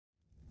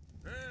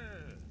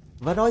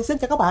Và rồi xin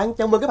chào các bạn,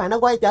 chào mừng các bạn đã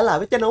quay trở lại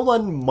với channel của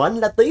mình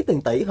là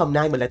TyTienTi. Hôm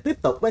nay mình lại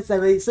tiếp tục với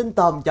series sinh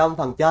tồn trong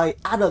phần chơi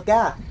ARK.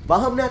 Và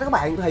hôm nay các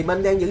bạn thì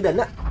mình đang dự định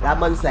là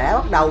mình sẽ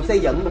bắt đầu xây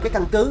dựng một cái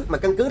căn cứ. Mà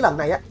căn cứ lần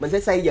này mình sẽ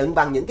xây dựng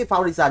bằng những cái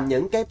foundation,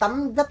 những cái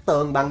tấm vách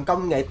tường bằng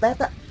công nghệ test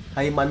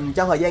Thì mình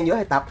trong thời gian giữa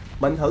 2 tập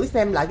mình thử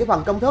xem lại cái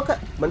phần công thức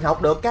mình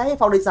học được cái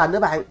foundation đó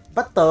bạn,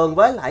 vách tường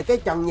với lại cái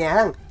trần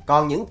nhà.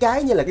 Còn những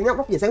cái như là cái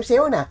ngóc gì xéo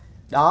xéo nè,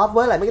 đó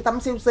với lại mấy cái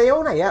tấm xéo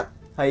xéo này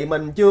thì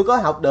mình chưa có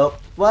học được,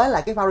 với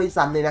lại cái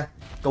foundation này nè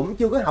cũng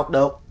chưa có học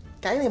được.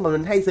 Cái này mà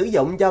mình hay sử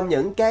dụng trong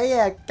những cái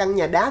căn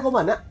nhà đá của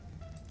mình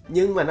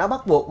nhưng mà nó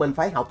bắt buộc mình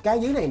phải học cái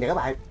dưới này nè các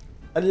bạn,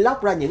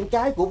 unlock ra những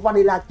cái của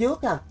vanilla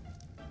trước nha.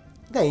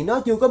 Cái này nó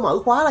chưa có mở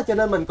khóa ra cho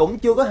nên mình cũng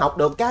chưa có học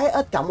được cái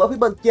ít cộng ở phía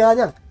bên trên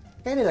nha.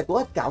 Cái này là của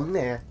ít cộng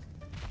nè,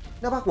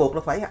 nó bắt buộc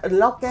là phải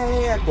unlock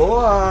cái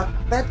của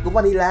test của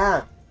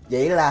vanilla.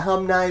 Vậy là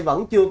hôm nay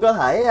vẫn chưa có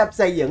thể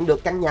xây dựng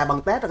được căn nhà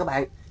bằng test rồi các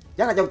bạn.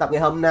 Chắc là trong tập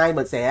ngày hôm nay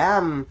mình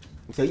sẽ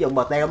sử dụng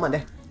bờ teo của mình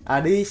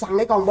đây, đi săn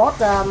cái con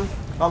boss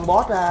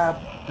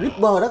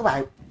Ripper đó các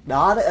bạn.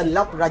 Đó, để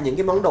unlock ra những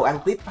cái món đồ ăn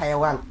tiếp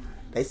theo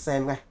để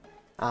xem coi.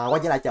 Quay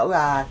trở lại chỗ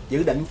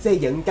dự định xây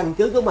dựng căn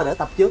cứ của mình ở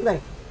tập trước đây.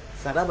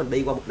 Sau đó mình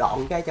đi qua một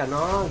đoạn cái cho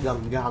nó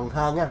gần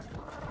hơn nha.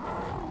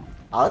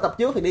 Ở tập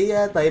trước thì đi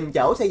tìm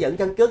chỗ xây dựng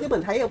căn cứ, cái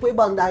mình thấy ở phía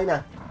bên đây nè,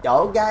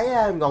 chỗ cái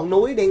ngọn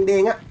núi đen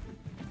đen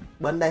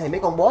bên đây thì mấy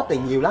con boss thì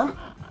nhiều lắm,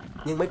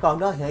 nhưng mấy con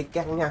đó thì hơi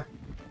căng nha.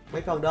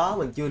 Mấy con đó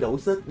mình chưa đủ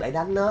sức để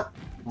đánh nó.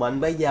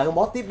 Mình bây giờ con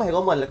boss tiếp theo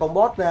của mình là con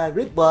boss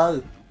Ripper,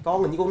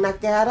 con hình như con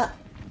Naka đó,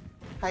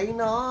 thấy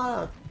nó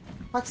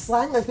phát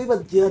sáng ở phía bên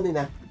trên này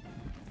nè.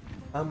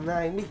 Hôm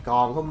nay không biết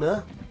còn không nữa.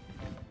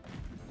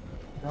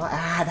 Nó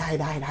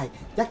đây,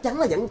 chắc chắn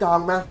là vẫn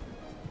còn mà.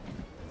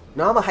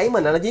 Nó mà thấy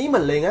mình là nó dí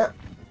mình liền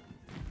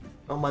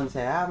Còn mình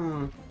sẽ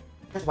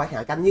chắc phải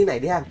hạ canh như này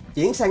đi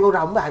chuyển sang con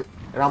rồng các bạn.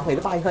 Rồng thì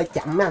nó bay hơi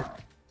chậm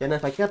cho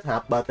nên phải kết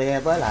hợp bờ te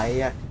với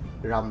lại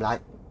rồng lại.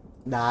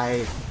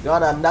 Đây,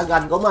 Golden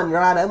Dragon của mình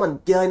ra để mình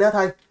chơi nó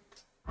thôi.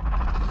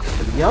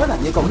 Mình nhớ là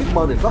như con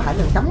Ripper này có khả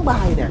năng cắm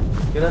bay nè,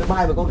 cho nên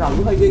bay mà con rồng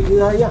cũng hơi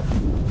ghê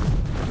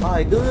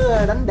Thôi cứ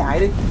đánh đại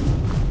đi.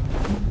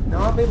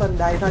 Nó phía bên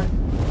đây thôi.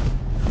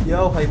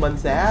 Vô thì mình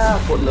sẽ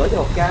phụt lửa cho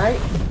một cái.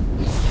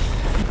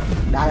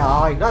 Đây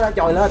rồi, nó đã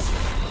trồi lên.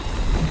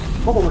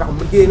 Có con rồng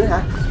bên kia nữa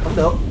hả? Không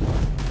được.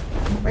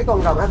 Mấy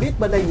con rồng Abyss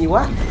bên đây nhiều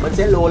quá, mình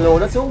sẽ lùa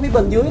nó xuống phía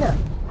bên dưới nè,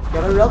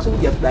 cho nó rớt xuống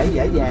vực để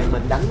dễ dàng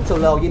mình đánh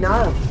solo với nó.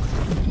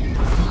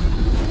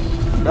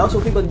 Rớt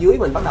xuống phía bên dưới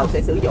mình bắt đầu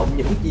sẽ sử dụng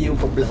những cái chiêu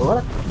cục lửa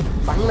đó,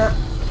 bắn nó.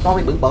 Con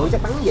này bự bự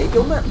chắc bắn dễ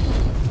trúng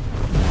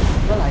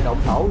nó lại độn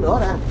thổ nữa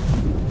đó.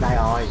 Đây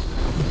rồi,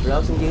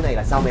 rớt xuống dưới này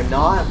là xong em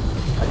nó.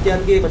 Ở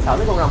trên kia mình sợ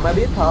mấy con rồng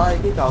Abyss thôi,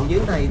 chứ còn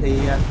dưới này thì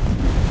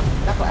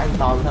rất là an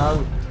toàn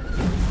hơn.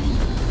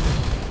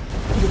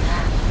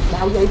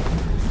 Đau vậy?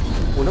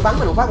 Ủa, nó bắn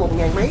mình một phát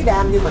 1000 mấy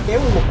đam nhưng mà kéo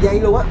nguyên 1 giây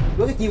luôn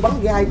với cái chiêu bắn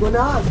gai của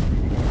nó.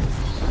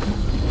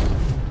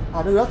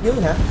 Nó rớt dưới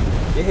hả?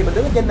 Vậy thì mình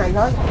đứng ở trên này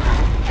thôi.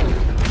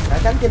 Đã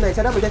cánh trên này,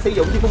 sau đó mình sẽ sử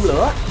dụng chiêu phun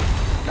lửa.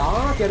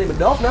 Đó, trên đây mình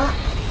đốt nó.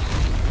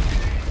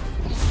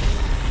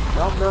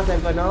 Đốt nó xem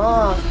coi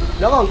nó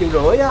còn chịu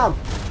rưỡi không?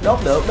 Đốt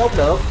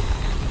được.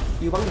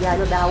 Chiêu bắn gai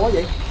nó đau quá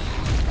vậy.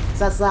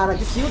 Xa ra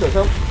chút xíu được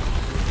không?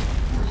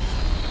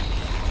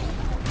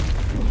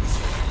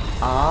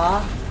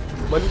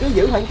 Mình cứ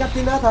giữ khoảng cách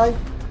với nó thôi.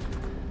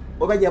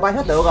 Ủa bây giờ bay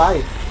hết được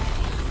rồi.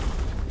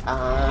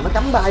 Nó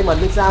cắm bay mình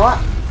hay sao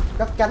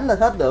cắt cánh là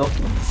hết được.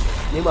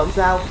 Nhưng mà không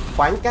sao,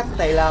 khoảng cách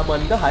này là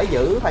mình có thể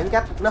giữ khoảng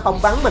cách, nó không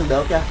bắn mình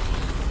được kìa.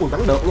 Ui,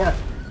 bắn được nha.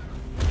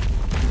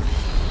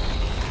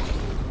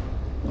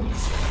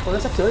 Con nó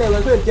sắp sửa leo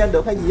lên phía bên trên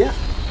được hay gì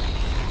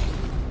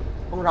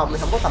Con rồng này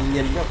không có tầm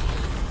nhìn đâu.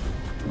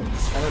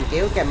 Mình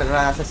kéo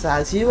camera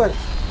xa xíu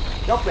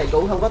góc này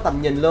cũng không có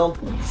tầm nhìn luôn.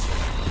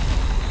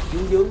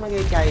 Dướng mấy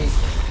cái cây.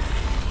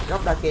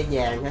 Góc ra cây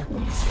vàng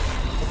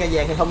cây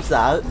vàng thì không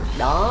sợ.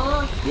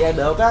 Đó, về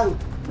được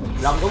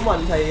rồng của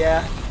mình thì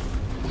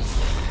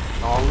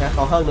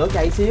còn hơn nửa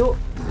cây xíu.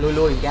 Lui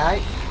một cái.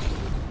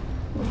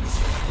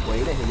 Quỷ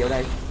này thì vô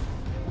đây.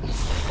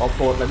 Một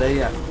phụt là đi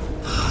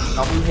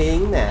Công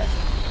hiến nè.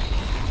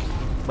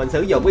 Mình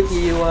sử dụng cái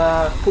chiêu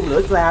phun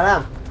lửa ra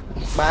đó.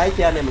 Ba ở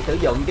trên này mình sử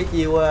dụng cái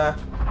chiêu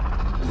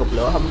cục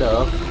lửa không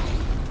được,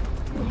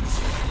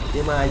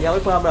 nhưng mà do cái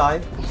phơm rồi.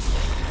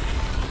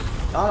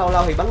 Đó,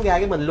 lâu thì bắn ra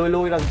cái mình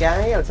lui lần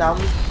cái là xong.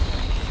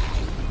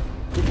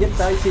 Nhích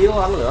tới xíu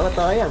bắn lửa nó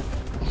tới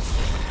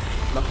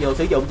Mặc dù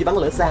sử dụng chỉ bắn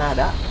lửa xa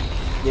đó,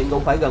 nhưng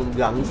cũng phải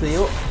gần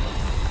xíu.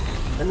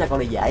 Tính ra con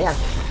này dễ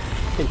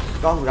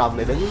Con rồng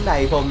này đứng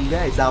đây phun cái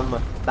này xong mà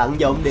tận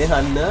dụng địa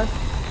hình nữa.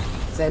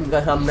 Xem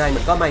coi hôm nay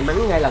mình có may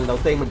mắn ngay lần đầu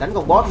tiên mình đánh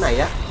con boss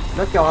này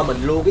nó cho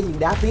mình luôn cái viên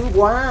đá tiến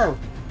hóa.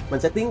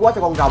 Mình sẽ tiến hóa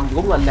cho con rồng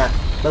của mình nè,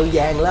 từ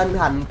vàng lên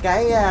thành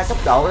cái cấp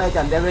độ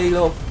Legendary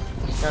luôn,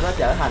 cho nó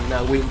trở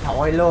thành huyền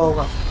thoại luôn.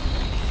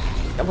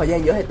 Trong thời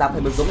gian giữa 2 tập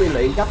thì mình cũng đi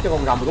luyện cấp cho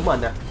con rồng của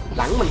mình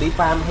lẳng mình đi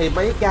farm thêm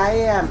mấy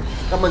cái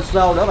comment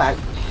show nữa bạn.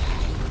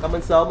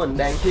 Comment show mình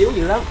đang thiếu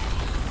dữ lắm.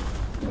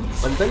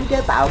 Mình tính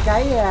chế tạo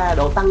cái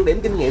đồ tăng điểm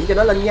kinh nghiệm cho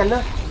nó lên nhanh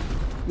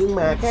Nhưng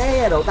mà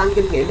cái độ tăng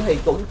kinh nghiệm thì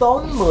cũng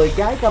tốn 10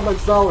 cái common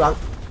soul lận.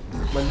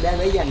 Mình đang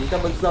để dành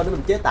common soul để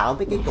mình chế tạo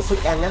mấy cái cục thức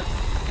ăn á,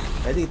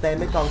 để đi tem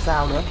mấy con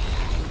sao nữa.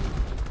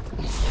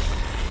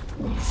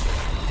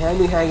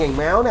 22.000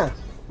 máu nè,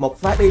 một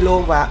phát đi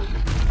luôn. Và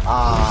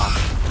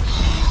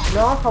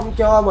nó không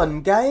cho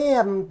mình cái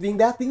viên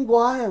đá tiến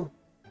hóa.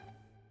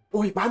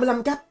 Ui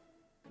 35 cấp.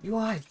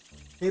 Wow.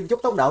 Thêm chút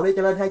tốc độ đi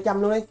cho lên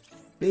 200 luôn đi.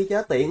 Đi cho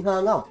nó tiện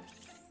hơn không?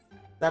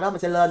 Sau đó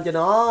mình sẽ lên cho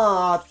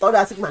nó tối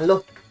đa sức mạnh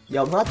luôn.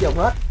 Dồn hết.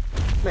 Cái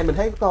này mình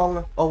thấy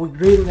con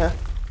riêng hả?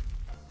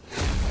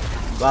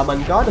 Và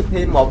mình có được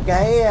thêm một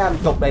cái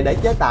cục này để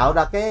chế tạo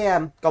ra cái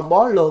con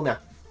boss luôn nè.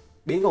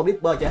 Biến con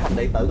Reaper trở thành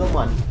đệ tử của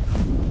mình.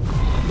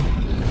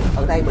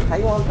 Ở đây mình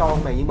thấy có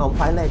con này nhưng mà không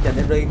phải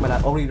Legendary mà là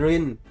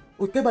Origin.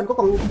 Ui cái bên có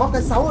con boss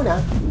cái xấu nè.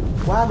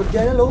 Qua mình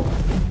chơi nó luôn.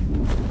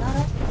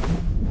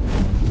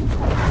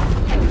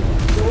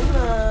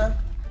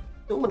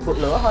 Xuống mình phụt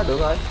lửa thôi được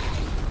rồi.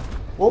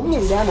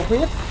 4.000 ra một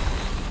hit.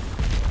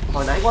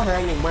 Hồi nãy có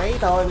 2.000 mấy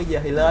thôi, bây giờ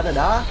thì lên rồi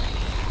đó.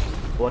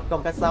 Phụt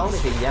con cá sấu này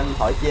thì nhanh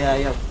khỏi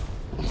chơi không?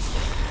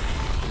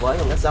 Với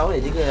con cá sấu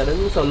này chỉ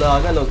đứng solo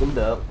nó luôn cũng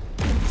được.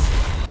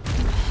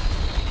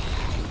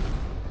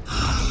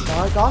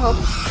 Rồi có không?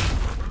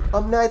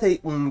 Hôm nay thì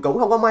cũng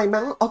không có may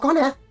mắn. Có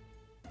nè.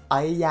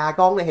 Ây da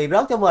con này thì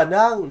rớt cho mình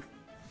đó.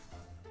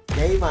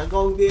 Vậy mà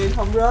con kia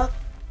không rớt.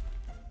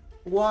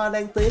 Wow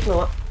đang tiếc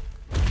luôn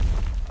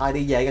á.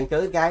 Đi về căn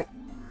cứ cái.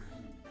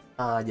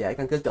 Về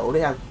căn cứ cũ đi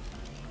anh.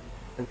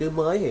 Căn cứ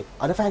mới thì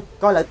nó Phan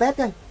coi lại test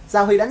coi.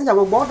 Sau khi đánh xong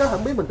con boss đó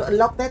không biết mình có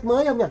unlock test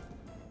mới không nha.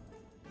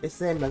 Để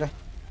xem lại coi.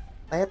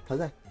 Test thử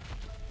coi.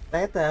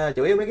 Test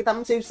chủ yếu mấy cái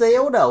tấm xíu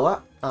xíu đồ á.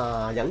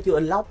 Vẫn chưa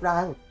unlock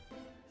ra.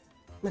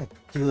 Này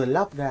chưa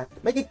unlock ra.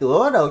 Mấy cái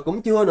cửa rồi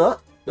cũng chưa nữa.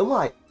 Đúng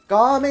rồi.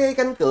 Có mấy cái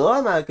cánh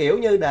cửa mà kiểu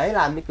như để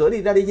làm cái cửa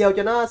đi ra đi vô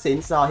cho nó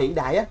xịn sò hiện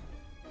đại á.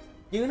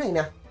 Dưới này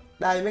nè.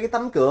 Đây mấy cái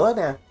tấm cửa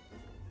nè.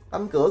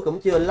 Tấm cửa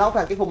cũng chưa unlock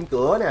ra. Cái khung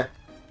cửa nè.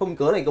 Khung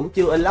cửa này cũng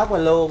chưa unlock ra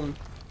luôn.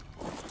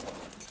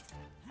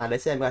 Để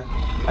xem coi.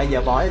 Bây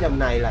giờ bỏ ở trong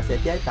này là sẽ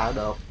chế tạo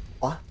được.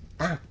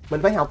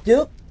 Mình phải học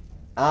trước.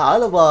 Ở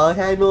level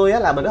 20 á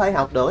là mình có thể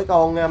học được cái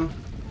con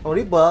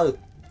Reaper.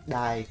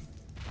 Đây.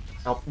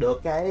 Học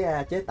được cái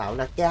chế tạo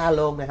Naka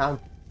luôn này không?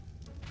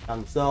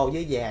 Cần xô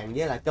với vàng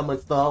với lại common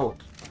soul.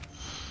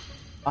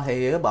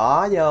 Thì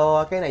bỏ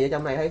vô cái này vô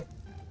trong này đi.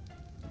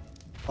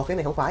 Cái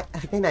này không phải.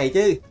 Cái này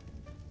chứ.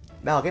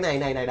 Đâu cái này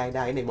đây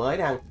cái này mới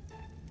đang.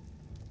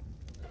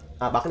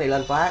 Bật cái này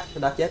lên phát,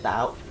 cái đó chế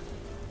tạo.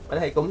 Ở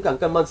đây cũng cần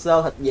common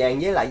soul thịt vàng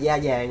với lại da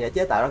vàng để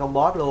chế tạo ra con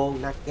boss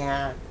luôn,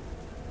 Naka.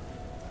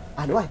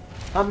 Đúng rồi.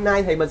 Hôm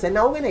nay thì mình sẽ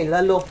nấu cái này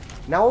lên luôn.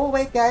 Nấu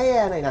mấy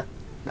cái này nè.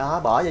 Đó,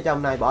 bỏ vô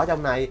trong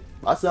này,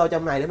 bỏ xơ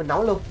trong này để mình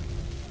nấu luôn.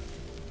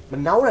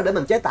 Mình nấu ra để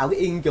mình chế tạo cái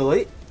yên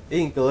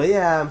cưỡi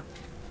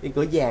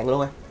vàng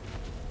luôn.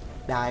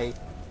 Đây,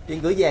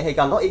 yên cưỡi vàng thì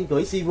cần có yên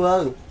cưỡi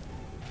silver.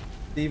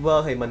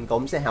 Silver thì mình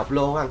cũng sẽ học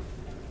luôn anh.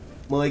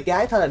 10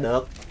 cái thôi là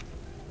được.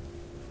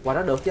 Và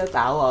nó được chế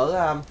tạo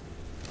ở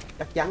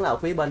chắc chắn là ở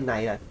phía bên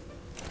này rồi.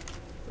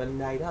 Bên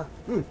đây đó.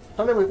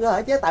 Hôm nay mình có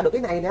thể chế tạo được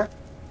cái này nè.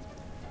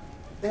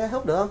 Thế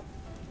hút được không?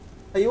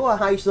 Thiếu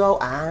 2 xô.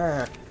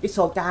 Cái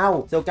xô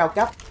cao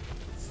cấp.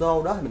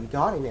 Xô đó thì mình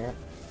có này nè.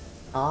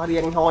 Đi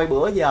ăn hôi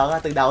bữa giờ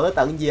từ đầu tới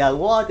tận giờ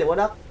quá trời quá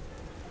đất.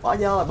 Bỏ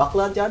vô rồi bật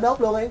lên cho nó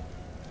đốt luôn đi.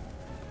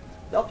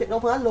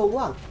 Đốt hết luôn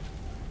quá.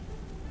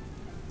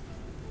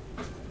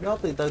 Đốt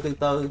từ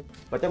từ.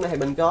 Và trong này thì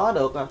mình có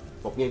được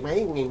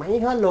 1.000 mấy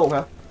hết luôn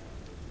hả?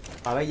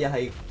 Và bây giờ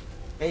thì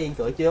cái yên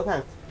cưỡi trước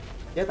ha.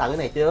 Chế tạo cái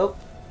này trước.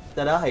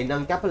 Sau đó thì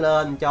nâng cấp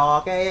lên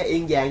cho cái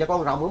yên vàng cho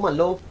con rồng của mình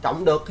luôn.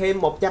 Cộng được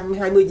thêm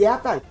 120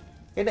 giáp á.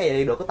 Cái này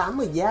thì được có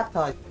 80 giáp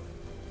thôi.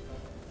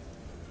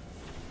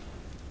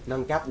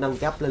 Nâng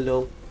cấp lên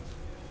luôn.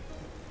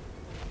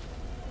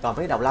 Còn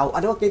mấy đầu lâu.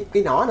 Đúng rồi,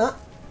 cái nỏ nữa.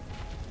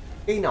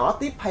 Cái nỏ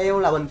tiếp theo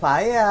là mình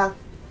phải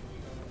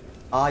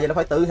giờ nó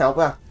phải tự học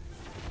à.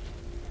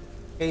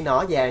 Cái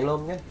nỏ vàng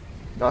luôn nhé.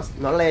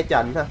 Nỏ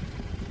legend ha.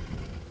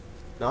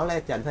 Nỏ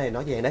legend hay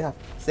nỏ vàng đấy thôi.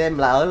 Xem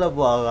là ở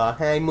level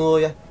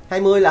 20.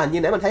 20 là hình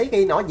như nãy mình thấy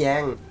cây nỏ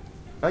vàng.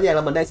 Nỏ vàng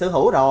là mình đang sở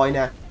hữu rồi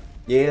nè.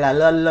 Vậy là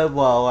lên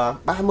level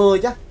 30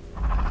 chứ.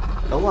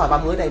 Đúng rồi,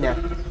 30 đây nè.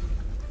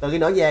 Từ cái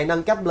nỏ vàng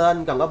nâng cấp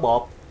lên còn có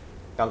bột,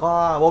 còn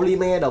có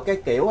polymer đồ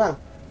cái kiểu á.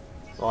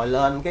 Rồi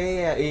lên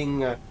cái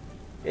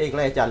yên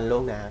legend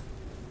luôn nè.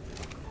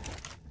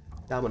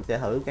 Sau mình sẽ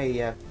thử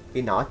cây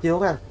nỏ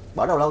trước á.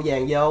 Bỏ đầu lâu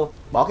vàng vô,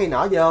 bỏ cây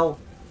nỏ vô.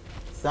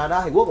 Sau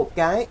đó thì quất một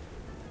cái.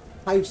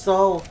 Hay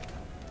xô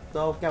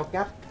cao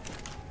cấp.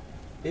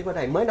 Tiếp bên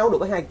này mới nấu được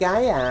có 2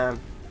 cái à.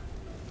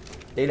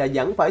 Vậy là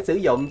vẫn phải sử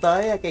dụng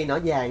tới cây nỏ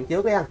vàng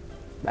trước á.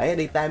 Để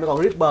đi tay với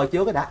con Reaper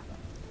trước cái đã.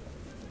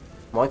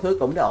 Mọi thứ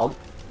cũng đã ổn.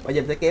 Bây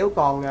giờ mình sẽ kéo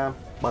con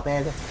bờ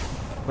te thôi.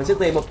 Mình sẽ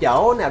tìm một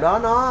chỗ nào đó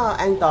nó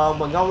an toàn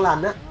và ngon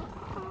lành á.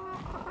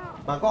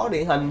 Mà có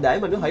địa hình để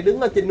mình có thể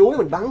đứng ở trên núi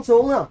mình bắn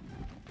xuống á.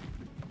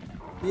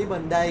 Phía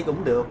bên đây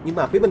cũng được. Nhưng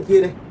mà phía bên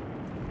kia đi.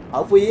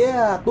 Ở phía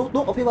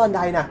tuốt ở phía bên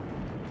đây nè.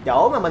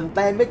 Chỗ mà mình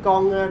tem với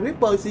con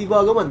Reaper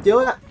Silver của mình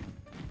trước á.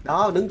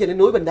 Đó, đứng trên cái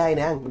núi bên đây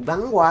nè, mình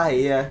bắn qua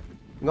thì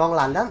ngon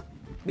lành lắm.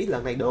 Biết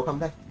lần này được không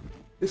đây?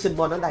 Cứ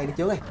symbol ở đây đi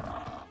trước đây.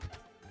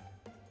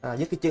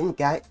 Dứt cái trứng một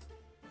cái.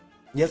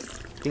 Dứt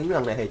trứng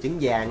lần này thì trứng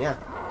vàng nha.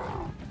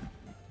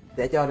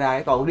 Để cho ra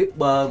cái con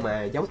Ripper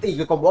mà giống y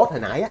cái con boss hồi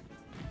nãy á.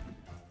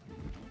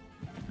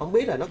 Không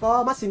biết là nó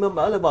có maximum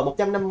ở level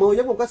 150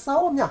 giống con cá sấu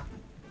không nha.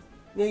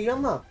 Nghi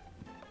lắm à.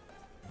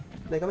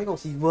 Đây có mấy con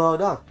silver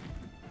đó.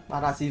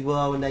 Para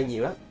silver bên đây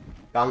nhiều lắm.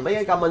 Còn mấy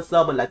cái con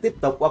monster mình lại tiếp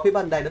tục qua phía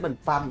bên đây để mình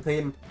farm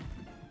thêm.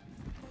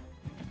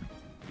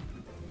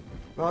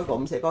 Nó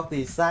cũng sẽ có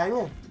tia sáng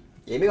nha.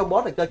 Vậy mấy con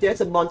boss này cơ chế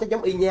symbol chắc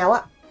giống y nhau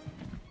á.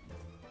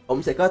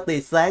 Cũng sẽ có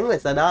tia sáng rồi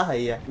sau đó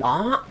thì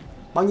đó.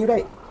 Bao nhiêu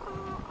đây?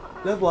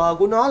 Level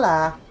của nó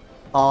là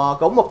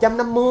cũng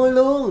 150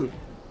 luôn.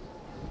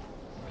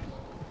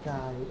 Trời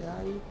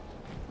ơi.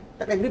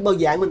 Chắc đang Ripper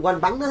vàng mình qua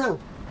mình bắn nó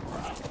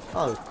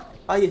không?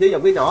 Vì sử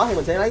dụng cái nỏ thì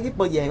mình sẽ lấy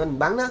Ripper vàng mình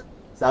bắn nó.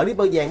 Sợ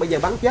Ripper vàng bây giờ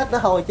bắn chết nó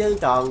thôi chứ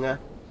còn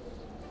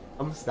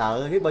không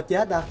sợ Ripper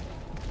chết đâu.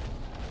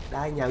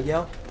 Đây nhào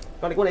vô.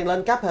 Con này cũng đang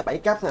lên cấp hả? 7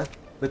 cấp hả?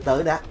 Từ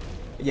từ đã.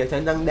 Bây giờ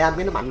sẽ nâng đam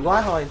cái nó mạnh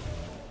quá thôi.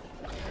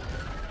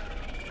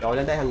 Rồi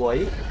lên đây thằng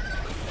quỷ.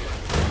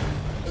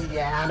 Ây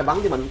da, nó bắn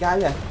cho mình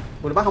cái rồi.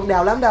 Mình bắn không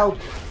đau lắm đâu.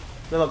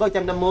 Nên mà có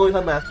 150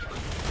 thôi mà.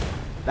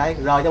 Đây,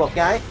 rồi cho một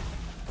cái.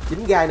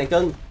 9 gai này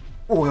cưng.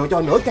 Ui ôi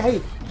cho nửa cây.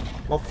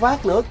 Một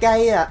phát nửa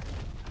cây à.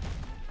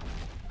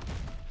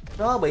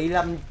 Nó bị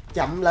làm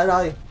chậm lại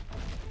rồi.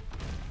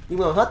 Nhưng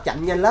mà hết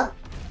chậm nhanh lắm.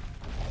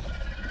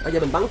 Bây giờ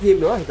mình bắn thêm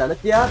nữa thì sợ nó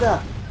chết á.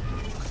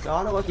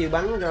 Đó, nó có chiêu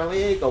bắn cho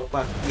cái cục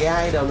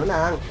gai đồ nữa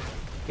nè.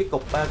 Cái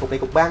cục này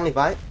cục băng thì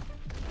phải.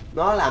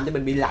 Nó làm cho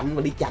mình bị lạnh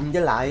mà đi chậm trở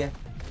lại.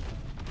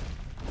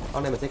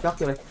 Con này mình sẽ cất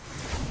cho đi.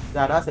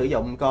 Ra đó sử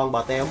dụng con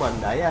bò teo của mình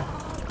để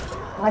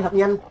bay thật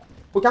nhanh.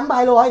 Ui cắm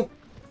bay luôn rồi.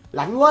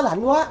 Lạnh quá,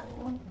 lạnh quá.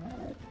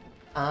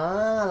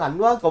 Lạnh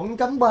quá cũng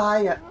cắm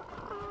bay à.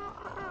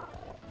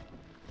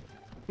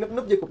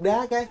 Núp vô cục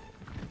đá cái.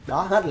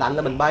 Đó, hết lạnh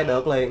là mình bay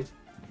được liền.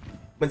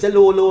 Mình sẽ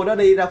lua nó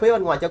đi ra phía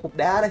bên ngoài cho cục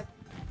đá đây.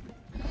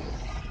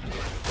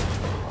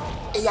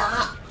 Ây da.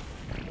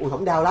 Ui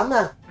không đau lắm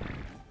ha.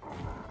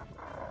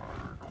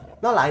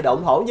 Nó lại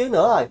độn thổ dưới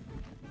nữa rồi.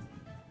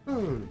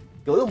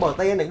 Cưỡi con bò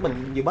te này của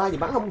mình vừa bay vừa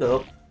bắn không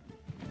được.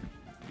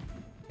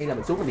 Hay là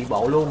mình xuống mình đi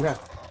bộ luôn ha.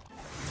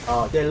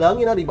 Chơi lớn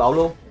với nó đi bộ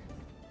luôn.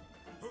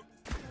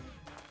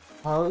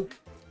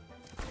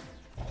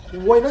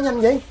 Quay nó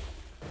nhanh vậy.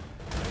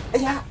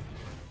 Ây da.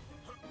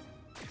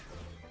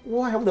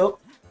 Quay không được.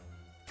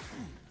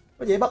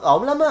 Có vậy bất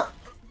ổn lắm á.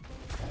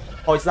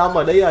 Hồi xong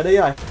rồi, đi rồi,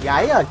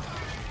 gãy rồi.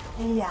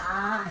 Ây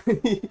da.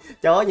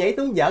 Trời ơi nhảy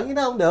xuống giỡn với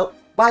nó không được.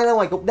 Bay ra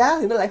ngoài cục đá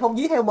thì nó lại không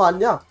dí theo mình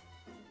nha.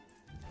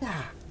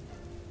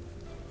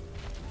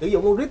 Sử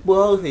dụng con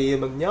Ripper thì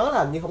mình nhớ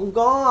là như không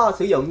có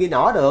sử dụng ghi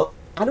nỏ được.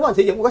 Đúng rồi,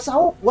 sử dụng con cá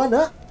sấu, quên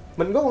nữa.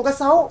 Mình có con cá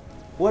sấu,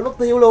 quên mất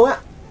tiêu luôn á.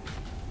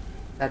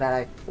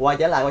 Đây, quay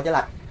trở lại.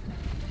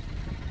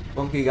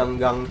 Con kia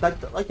gần tới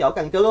chỗ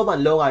căn cứ của mình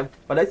luôn rồi.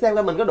 Và để xem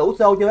là mình có đủ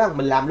xô chưa.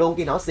 Mình làm luôn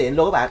kia nỏ xịn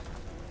luôn các bạn.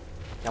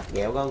 Chọc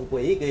ghẹo con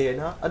quỷ kia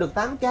nó ở được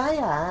 8 cái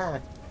à.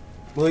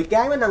 10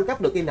 cái mới nâng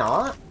cấp được cây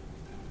nỏ.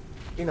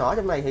 Cây nỏ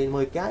trong này thì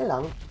 10 cái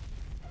lận.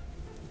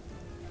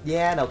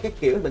 Da đầu cái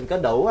kiểu mình có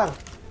đủ không?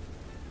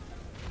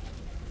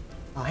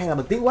 Hay là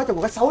mình tiến quá trong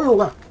con cá sấu luôn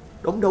à.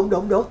 Đúng.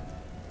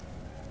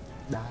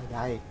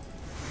 Đây.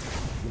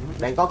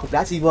 Đang có cục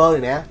đá silver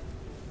này nè.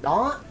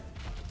 Đó.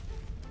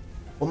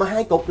 Ủa mà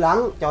 2 cục lận.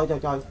 Trời.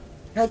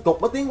 2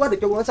 cục mới tiến quá được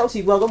trong con cá sấu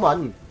silver của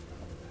mình.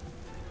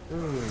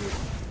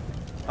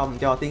 Không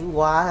cho tiến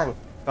quá.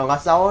 Còn cá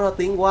sấu nó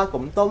tiến quá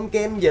cũng tốn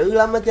kém dữ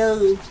lắm á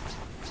chứ.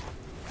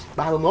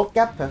 31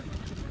 cấp hả?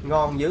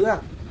 Ngon dữ á.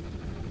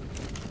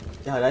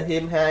 Trời lại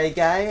thêm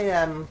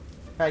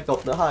 2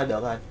 cục nữa thôi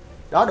được rồi.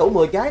 Đó đủ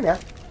 10 cái nè.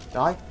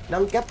 Rồi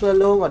nâng cấp lên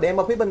luôn rồi đem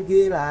qua phía bên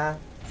kia là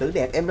xử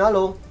đẹp em nó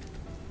luôn.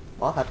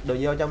 Bỏ thịt đồ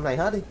vô trong này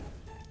hết đi.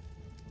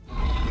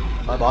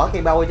 Rồi bỏ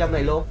cây bao vô trong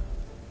này luôn.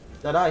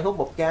 Sau đó thì hút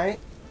một cái.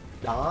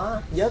 Đó,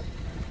 dứt.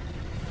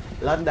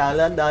 Lên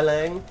đời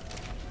liền.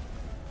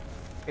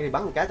 Cái này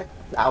bắn một cái chắc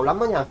đào lắm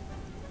đó nha.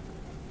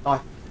 Thôi,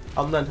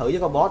 không nên thử với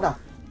con boss đâu.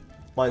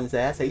 Mình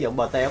sẽ sử dụng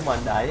bờ teo của mình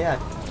để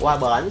qua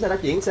bờ ảnh sau đó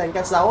chuyển sang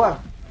cá sấu á.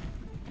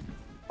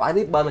 Phải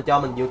biết bên mà cho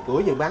mình vừa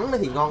cưỡi vừa bắn nó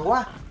thì ngon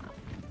quá.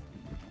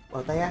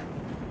 Bờ te.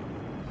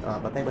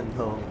 Bờ te bình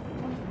thường.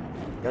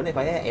 Chỗ này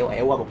phải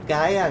ẹo qua một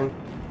cái.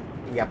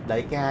 Gặp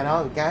đại ca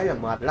đó một cái là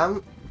mệt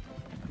lắm.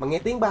 Mà nghe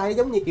tiếng bay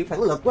giống như kiểu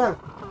phản lực quá.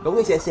 Cũng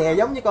như xè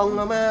giống như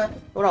con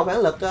đầu phản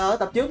lực ở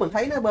tập trước mình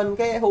thấy nó bên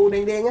cái hu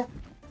đen á.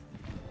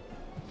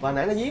 Và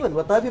nãy nó dí mình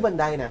qua tới phía bên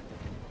đây nè.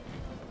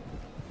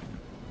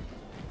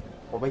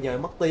 Ủa bây giờ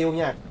mất tiêu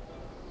nha.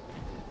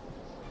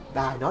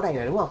 Đài nó đây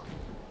nè đúng không?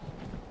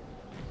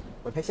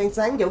 Mình thấy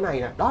sáng chỗ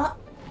này nè. Đó.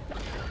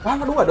 Đó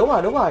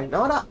đúng rồi.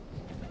 Nó đó.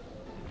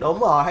 Đúng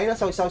rồi, thấy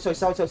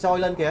nó sôi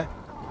lên kìa.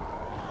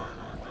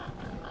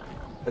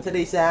 Mình sẽ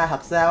đi xa thật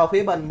xa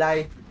phía bên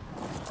đây.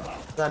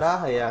 Sau đó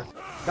thì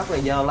rất là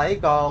giờ lấy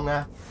con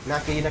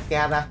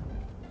Naka ra.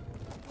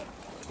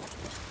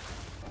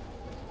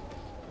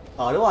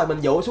 Đúng rồi,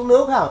 mình dụ xuống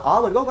nước ha.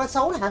 Mình có cá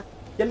sấu nè hả?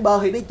 Trên bờ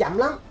thì đi chậm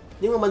lắm,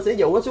 nhưng mà mình sẽ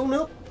dụ nó xuống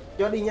nước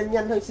cho đi nhanh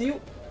nhanh hơn xíu.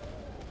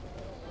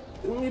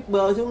 Xuống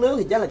bờ xuống nước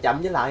thì chắc là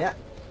chậm với lại á.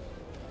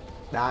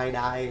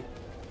 Đây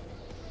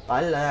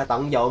phải là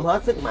tận dụng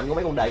hết sức mạnh của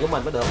mấy con đệ của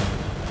mình mới được.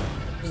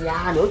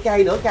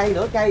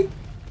 Nửa cây.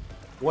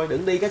 Quay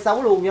đừng đi cái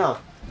xấu luôn nha.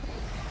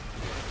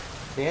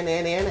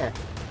 Nè.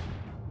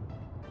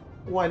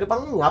 Quay nó bắn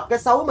ngập cái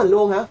xấu mình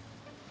luôn hả?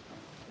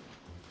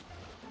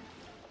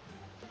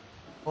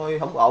 Ôi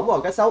không ổn rồi,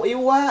 cái xấu yếu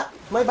quá.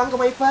 Mới bắn có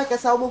mấy phát cái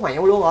xấu muốn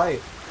mẹo luôn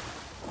rồi.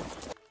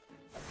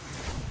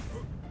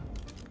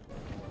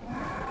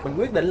 Mình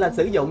quyết định là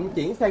sử dụng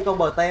chuyển sang con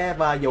bờ te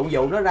và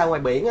dụ nó ra ngoài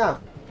biển á.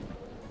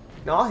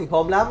 Nó thì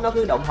khôn lắm, nó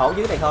cứ động thổ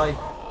dưới này thôi.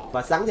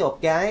 Và sắn cho một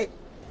cái.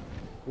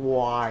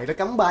 Wow, nó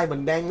cắm bay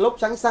mình đang lúc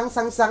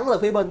sắn lên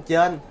phía bên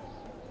trên.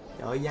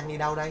 Trời ơi, văng đi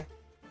đâu đây?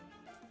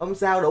 Không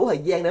sao, đủ thời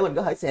gian để mình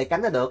có thể xè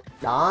cánh ra được.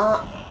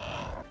 Đó.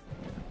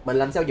 Mình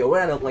làm sao dụ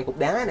ra được ngoài cục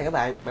đá này các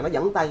bạn. Mà nó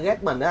vẫn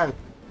target mình á.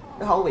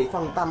 Nó không bị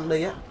phân tâm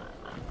đi á.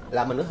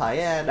 Là mình có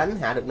thể đánh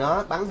hạ được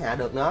nó, bắn hạ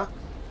được nó.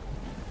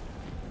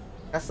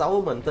 Cá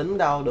sấu mình tính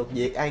đâu được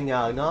việc, ai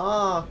ngờ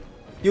nó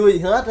chưa gì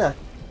hết rồi.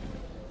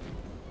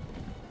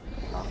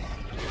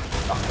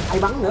 Ai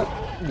bắn nữa,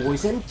 mùi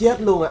xém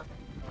chết luôn ạ.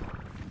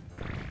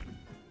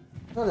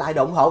 Nó lại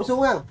động hổ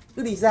xuống á,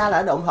 cứ đi xa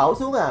lại động hổ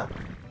xuống à.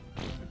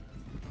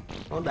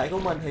 Con đệ của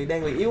mình thì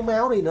đang bị yếu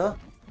máu đi nữa.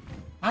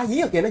 Dí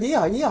rồi kìa, nó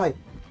dí rồi.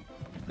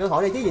 Cơ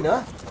hội đây chứ gì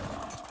nữa.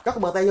 Cất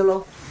bờ tay vô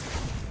luôn.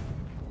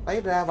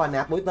 Lấy ra và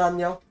nạp mũi tên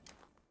vô.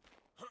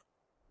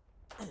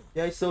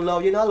 Chơi solo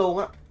với nó luôn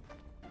á.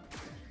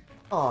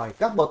 Rồi,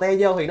 cất bờ tay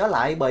vô thì nó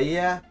lại bị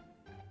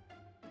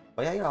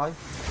ấy rồi.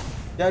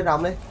 Chơi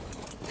rồng đi.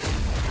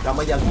 Rồng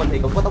bây giờ của mình thì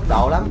cũng có tốc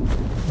độ lắm.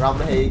 Rồng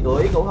thì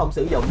cưỡi cũng không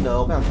sử dụng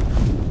được ha.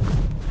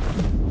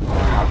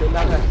 Đảo xuống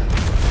đất ha.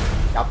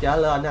 Chọc trở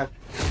lên ha.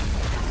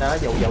 Sau đó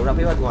dụ ra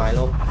phía bên ngoài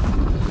luôn.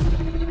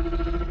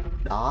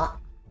 Đó.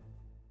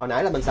 Hồi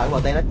nãy là mình sợ bờ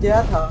tay nó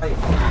chết thôi.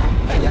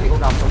 Bây giờ thì con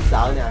rồng không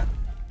sợ nè.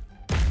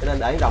 Cho nên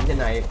để rồng trên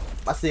này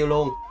bắt siêu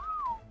luôn.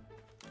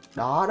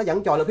 Đó, nó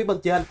vẫn trồi lên phía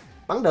bên trên.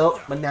 Bắn được,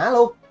 mình nã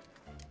luôn.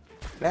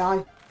 Đây thôi.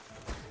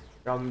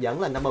 Rồng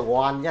vẫn là number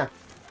one nha.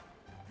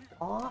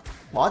 Đó,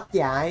 bỏ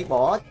chạy.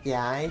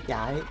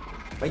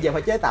 Bây giờ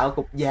phải chế tạo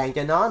cục vàng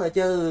cho nó nữa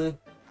chứ.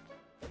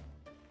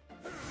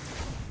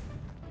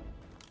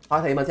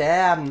 Thôi thì mình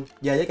sẽ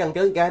về với căn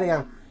cứ cái đi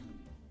không.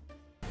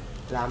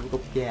 Làm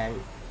cục vàng.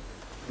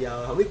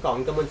 Giờ không biết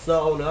còn comment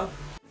show nữa.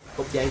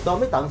 Cục vàng tốn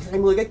tới tận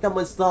 20 cái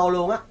comment show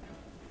luôn á.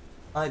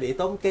 Ơi bị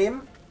tốn kém.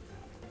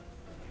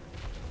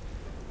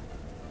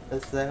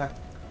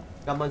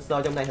 Comment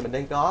show trong này thì mình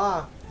đang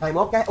có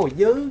 21 cái. Ôi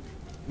dư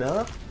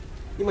đỡ.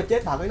 Nhưng mà chế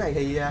tạo cái này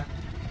thì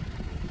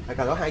phải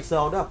cần có 2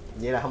 show đó.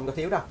 Vậy là không có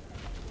thiếu đâu.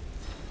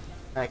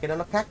 Hai cái đó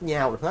nó khác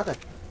nhau được hết rồi.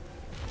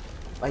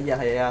 Bây giờ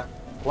thì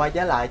quay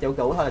trở lại chỗ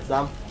cũ thôi là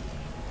xong.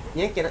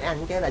 Nhét cho nó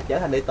ăn cái là trở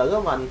thành đệ tử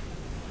của mình.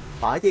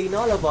 Phải chi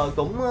nó level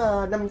cũng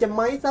 500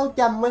 mấy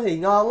 600 ấy thì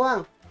ngon quá.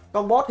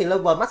 Con boss thì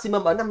level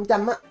maximum ở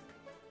 500 á.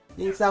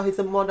 Nhưng sau khi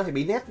summon đó thì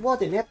bị nét quá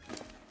trời nét.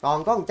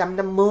 Còn có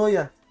 150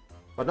 à.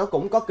 Và nó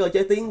cũng có cơ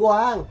chế tiến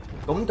hóa.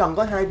 Cũng cần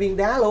có 2 viên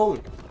đá luôn.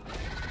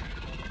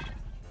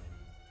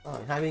 Rồi,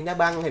 2 viên đá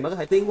băng thì mới có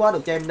thể tiến hóa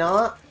được cho em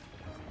nó.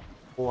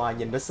 Wow,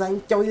 nhìn nó sang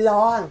choi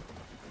lo.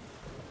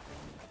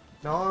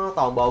 Nó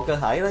toàn bộ cơ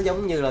thể nó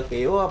giống như là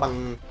kiểu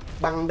bằng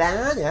băng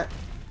đá vậy á.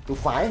 Chuột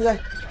phải thôi.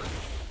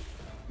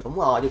 Đúng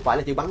rồi, chuột phải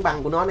là chịu bắn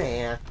băng của nó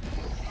nè.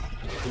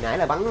 Hồi nãy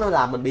là bắn nó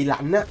làm mình bị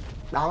lạnh á.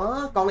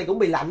 Đó, con này cũng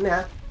bị lạnh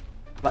nè.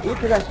 Và ít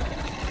nữa đây.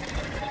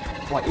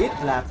 Ngoài ít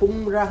là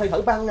phun ra hơi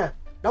thở băng nè.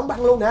 Đóng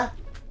băng luôn nè.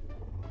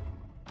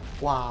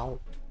 Wow.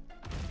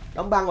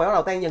 Đóng băng rồi bắt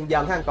đầu tan dần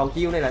dần ha. Còn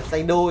chiêu này là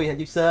xây đuôi ha,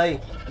 chiêu C.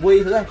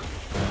 Quy thử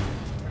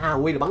coi.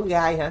 Quy là bắn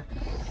gai hả?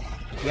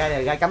 Gai này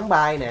là gai cắm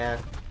bay nè.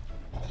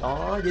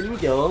 Đó, dính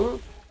trưởng.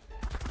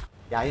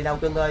 Chạy đi đâu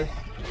cưng ơi.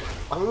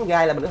 Bắn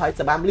gai là mình có thể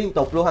spam liên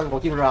tục luôn ha.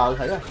 Còn chiêu R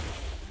thử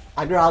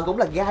coi. R cũng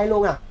là gai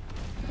luôn à.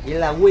 Vậy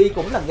là Quy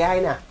cũng là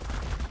gai nè.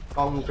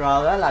 Còn R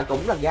á là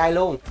cũng là gai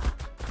luôn.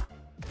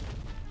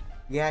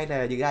 Gai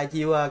nè, vì gai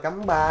chiêu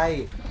cắm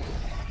bay.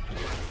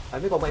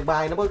 Mấy con bay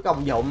bay nó có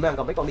công dụng nè.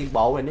 Còn mấy con đi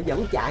bộ này nó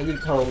vẫn chạy như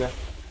thường à.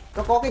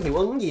 Nó có cái hiệu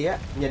ứng gì á.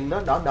 Nhìn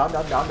nó đỏ.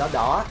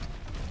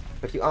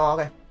 Rồi chiêu O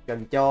coi.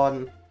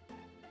 Control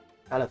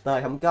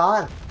ALT không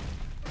có.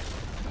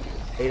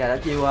 Đây là nó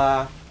chiêu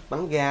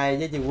bắn gai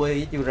với chiêu Quy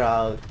với chiêu R.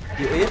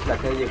 Chiêu X là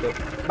chơi nhiều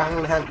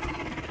băng nè ha.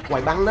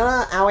 Ngoài băng nó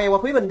ao eo qua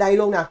phía bên đây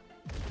luôn nè.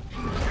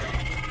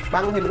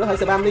 Băng thì mình có thể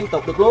spam liên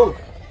tục được luôn.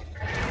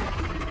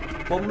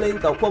 Phun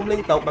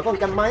liên tục mà có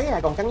 100 mấy à.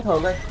 Còn cắn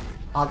thường thôi.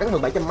 Cắn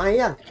thường 700 mấy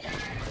á.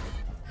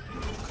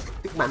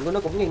 Sức mạnh của nó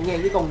cũng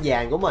ngang với con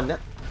vàng của mình á.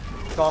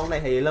 Con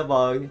này thì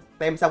level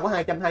tem xong có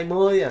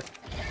 220 à.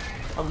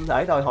 Không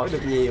thể đòi hỏi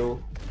được nhiều.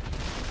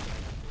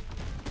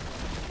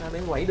 Để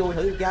quẩy đuôi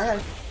thử một cái thôi.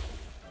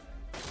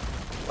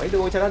 Quẩy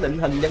đuôi sau đó định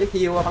hình cho cái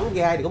chiêu bắn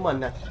gai của mình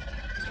nè.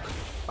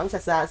 Bắn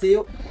xa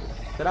xíu.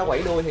 Sau đó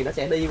quẩy đuôi thì nó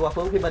sẽ đi qua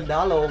hướng phía bên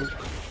đó luôn.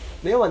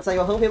 Nếu mình xoay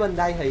qua hướng phía bên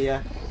đây thì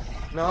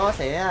nó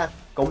sẽ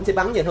cũng sẽ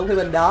bắn về hướng phía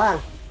bên đó anh.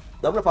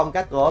 Đúng là phong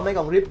cách của mấy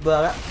con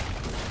Ripper á.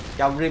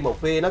 Trong riêng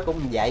một phi nó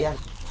cũng vậy anh.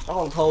 Có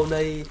con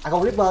Tony,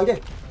 con Ripper chứ.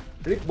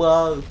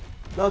 Ripper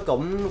nó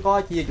cũng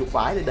có chia chuột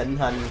phải để định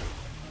hình.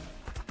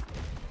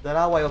 Rồi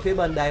đó quay vào phía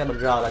bên đây là mình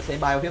rờ là sẽ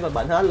bay vào phía bên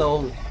bệnh hết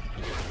luôn.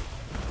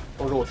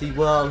 Con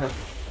Receiver ha.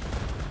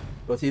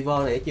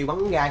 Receiver này chiêu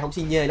bắn gai không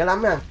xi nhê nó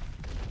lắm ha.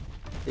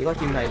 Chỉ có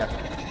chiêu này nè.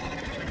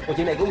 Con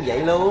chiêu này cũng vậy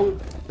luôn.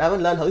 Đây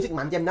mình lên thử sức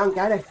mạnh cho em nó một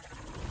cái đi.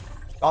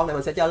 Con này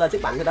mình sẽ cho lên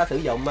sức mạnh cho đó sử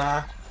dụng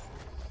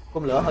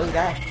cung lửa thử một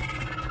cái.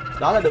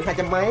 Đó là được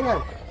 200 mấy nha.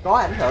 Có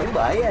ảnh hưởng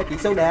bởi chỉ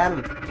số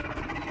đam.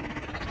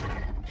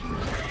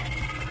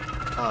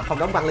 Không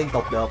đóng băng liên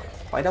tục được,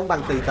 phải đóng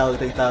băng từ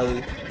từ.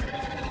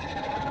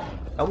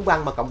 Đóng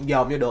băng mà cộng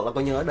dòm vô được là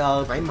coi như ở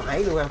đơ mãi mãi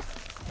luôn ha.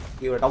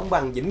 Kêu là đóng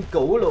băng vĩnh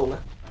cửu luôn á.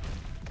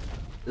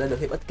 Lên được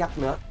thêm ít cấp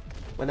nữa.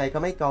 Bên đây có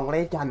mấy con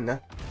lé chành nè.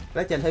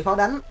 Lé chành hơi khó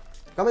đánh.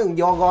 Có mấy con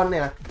Dogon này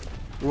nè.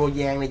 Rùa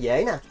vàng này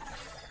dễ nè.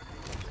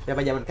 Rồi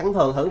bây giờ mình cắn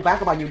thường thử phát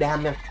có bao nhiêu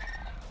đam nha.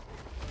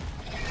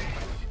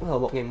 Cắn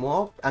thường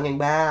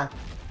 1.300.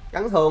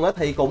 Cắn thường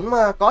thì cũng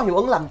có hiệu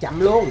ứng làm chậm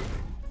luôn.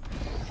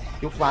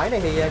 Chuột phải này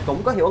thì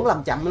cũng có hiệu ứng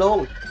làm chậm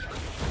luôn.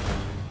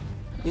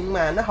 Nhưng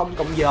mà nó không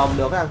cộng dòm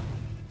được á.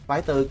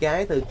 Phải từ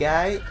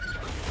cái.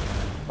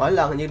 Mỗi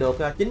lần hình như được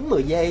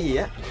 9-10 giây gì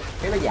á.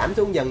 Cái nó giảm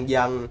xuống dần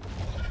dần.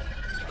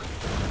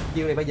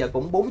 Chiêu này bây giờ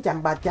cũng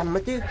 400-300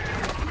 á chứ.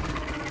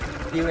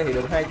 Chiêu này thì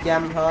được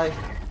 200 thôi.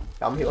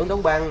 Cộng hiệu ứng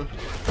đóng băng.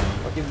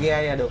 Còn chiêu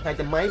gai được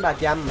 200 mấy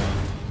 300.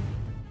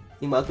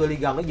 Nhưng mà ở cưa ly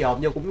gần nó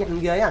dòm vô cũng nhanh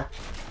ghê á.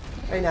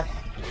 Đây nè.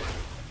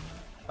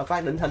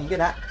 Phải định hình cái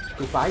đã.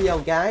 Chuột phải vô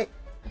một cái.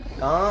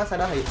 Đó, sau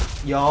đó thì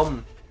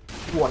dồn.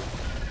 Ui.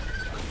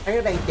 Thấy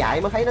nó đang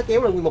chạy mới thấy nó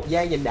kéo lên nguyên một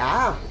giây nhìn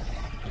đã không?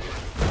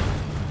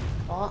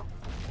 Đó.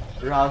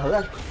 Rờ thử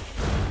anh.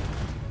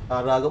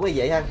 Rờ cũng như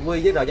vậy ha,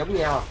 Quy với rờ giống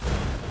nhau à.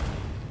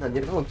 Hình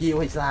như có con chiêu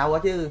hay sao á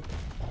chứ.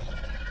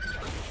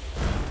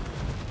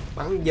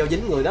 Bắn vô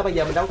dính người đó, bây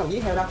giờ mình đâu cần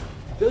giết theo đâu.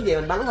 Cứ về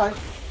mình bắn thôi.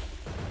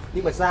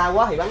 Nhưng mà xa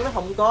quá thì bắn nó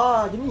không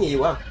có dính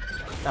nhiều à.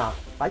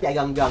 Phải chạy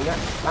gần á,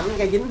 bắn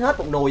cái dính hết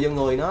một nùi vô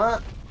người nó.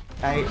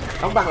 Đây,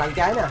 đóng băng lại một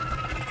cái nè.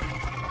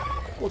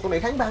 Ui, con này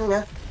kháng băng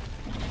nè.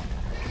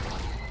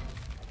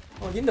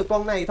 Dính được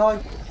con này thôi,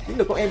 dính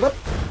được con em búp.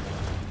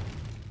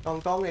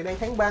 Còn con này đang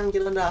kháng băng cho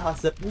nên là họ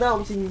xịt nó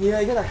không xin nhê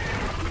hết rồi.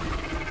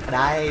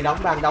 Đây, đóng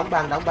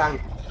băng.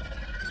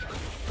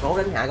 Cố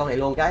đánh hạ con này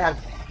luôn cái anh.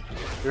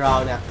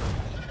 Rờ nè.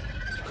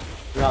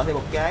 Rờ thêm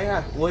một cái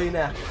á, Quy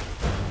nè.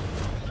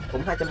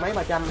 Cũng 200 mấy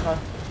 300 thôi.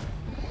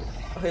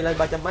 Có khi lên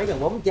 300 mấy gần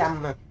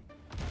 400 mà.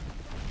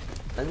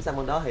 Đánh xong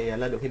bên đó thì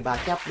lên được thêm 3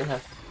 cấp nữa ha.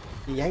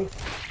 Gì vậy?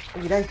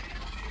 Cái gì đây?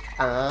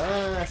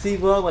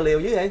 Silver mà liều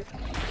dữ vậy.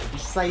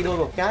 Xây đôi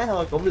một cái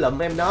thôi cũng lụm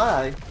em nó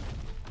rồi.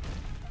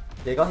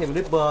 Vậy có thêm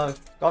Ripper.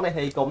 Con này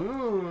thì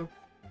cũng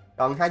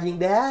còn 2 viên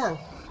đá.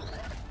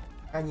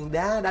 2 viên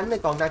đá đánh với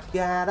con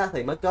Naka đó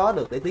thì mới có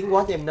được để tiến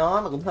hóa cho em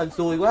nó, mà cũng hên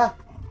xui quá.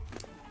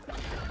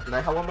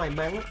 Này không có may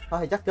mắn. Thôi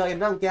thì chắc chơi em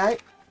nó một cái.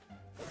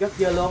 Cất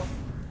chơi luôn.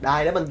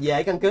 Đây để mình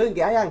về căn cứ một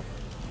cái ăn.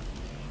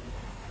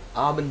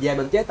 Mình về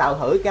mình chế tạo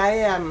thử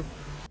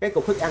cái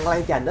cục thức ăn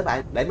lan trành đó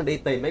bạn, để mình đi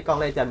tìm mấy con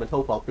lan trành mình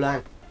thu phục luôn,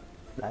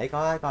 để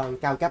có con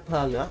cao cấp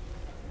hơn nữa.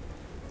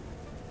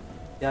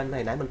 Trên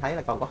này nãy mình thấy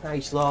là còn có 2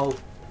 slow.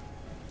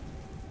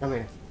 Trong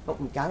này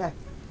hút một cái đây.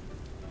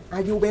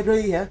 Ayu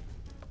berry hả?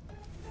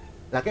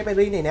 Là cái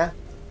berry này nè.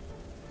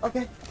 Ok,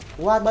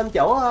 qua bên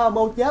chỗ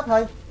mô chớp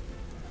thôi.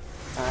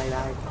 Đây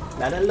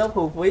đã đến lúc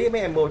thu phí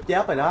mấy em mô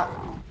chớp rồi đó.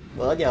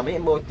 Bữa giờ mấy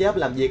em mô chớp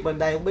làm việc bên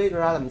đây không biết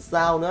ra làm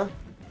sao nữa.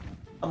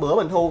 Hôm bữa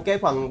mình thu cái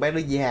phần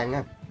berry vàng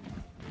nha.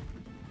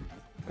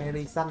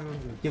 Berry xanh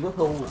chưa có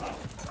thu,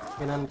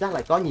 cho nên chắc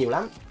là có nhiều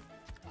lắm.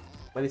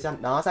 Berry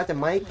xanh đó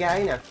 600 mấy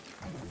cái nè.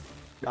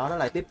 Đó nó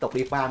lại tiếp tục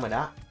đi farm rồi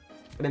đó.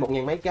 Cái này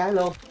 1000 mấy cái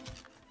luôn.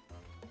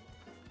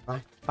 Rồi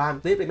farm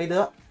tiếp đi mấy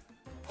đứa.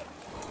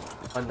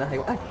 Mình đã thấy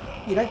ê,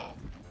 gì đây?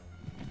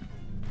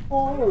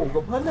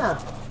 Gục hến à.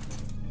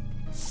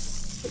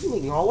 Cái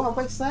gì ngộ quá, không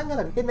phát sáng nó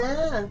thành cái ná.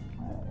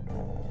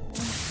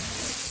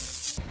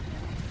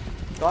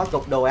 Có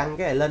cục đồ ăn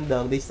cái này lên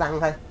đường đi săn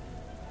thôi.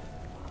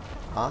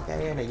 Đó cái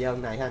này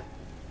dơm này ha.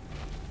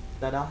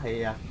 Sau đó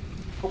thì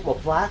hút một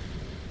phát.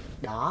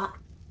 Đó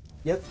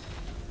dứt.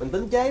 Mình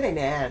tính chế này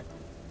nè.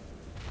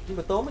 Nhưng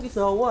mà tốn mấy cái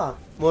xô quá à.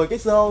 10 cái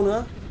xô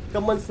nữa.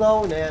 Comment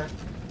xô nè.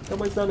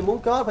 Comment xô này muốn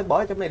có phải bỏ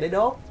ở trong này để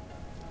đốt.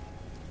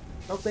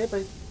 Đốt tiếp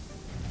đi.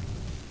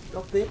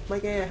 Đốt tiếp mấy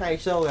cái 2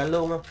 xô rồi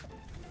luôn không.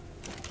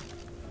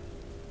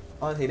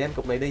 Thôi thì đem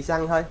cục này đi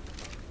săn thôi.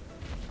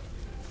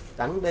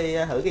 Sẵn đi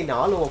thử cây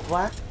nỏ luôn một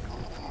phát.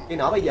 Cây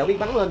nỏ bây giờ biết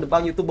bắn lên được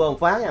bao nhiêu turbo một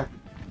phát nha.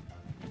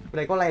 Bên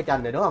đây có le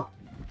trành này đúng không?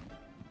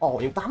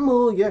 Nhưng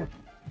 80 vậy.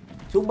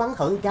 Xuống bắn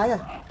thử một cái à.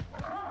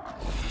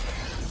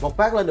 Một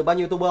phát lên được bao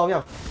nhiêu turbo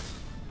nha.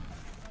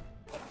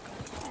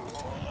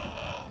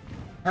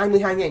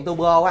 22.000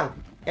 turbo á.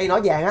 Cây nỏ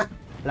vàng á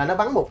là nó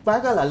bắn một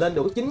phát là lên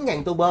được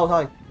 9.000 turbo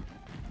thôi.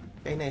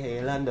 Cây này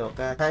thì lên được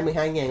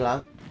 22.000 lận.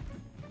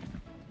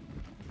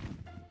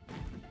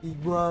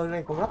 Silver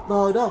này còn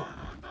Raptor đó không?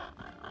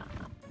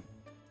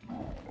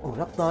 Ồ,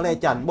 Raptor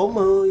Legend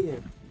 40.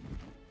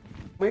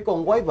 Mấy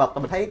con quái vật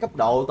mình thấy cấp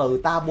độ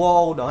từ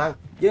Tabo được ha,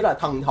 với là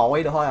thần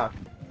thoại được thôi à.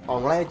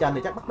 Còn Legend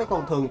thì chắc bắt mấy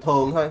con thường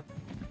thường thôi.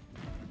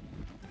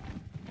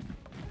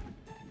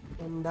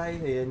 Bên đây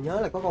thì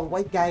nhớ là có con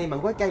quái cây, mà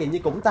quái cây hình như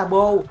cũng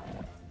Tabo.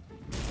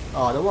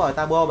 Đúng rồi,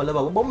 Tabo mà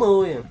level có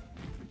 40.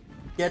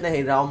 Trên đây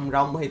thì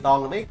rồng thì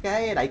toàn là mấy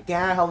cái đại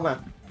ca không à.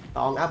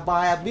 Toàn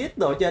Abyss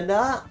đồ trên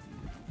đó.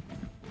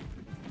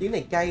 Chuyến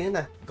này cây nữa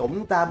nè,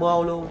 cũng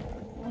Tabo luôn.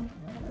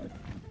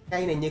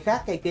 Cây này như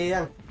khác cây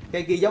kia,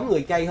 cây kia giống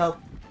người cây hơn.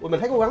 Ui, mình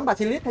thấy con rắn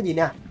Basilisk hay gì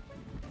nè.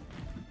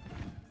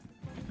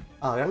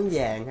 Rắn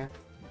vàng ha.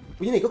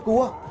 Ui, cái này có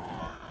cua.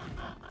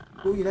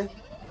 Cua gì đây?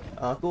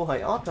 Cua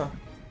hồi ót rồi.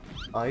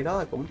 Ở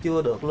đó cũng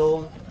chưa được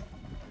luôn.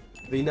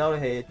 Vino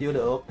thì chưa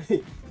được.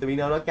 Từ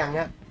Vino nó căng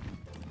á.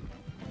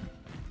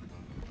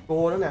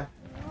 Cua đó nè.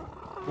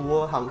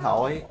 Cua thần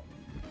thoại.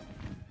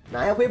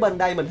 Nãy ở phía bên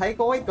đây mình thấy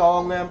có cái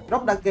con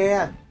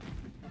Roraima,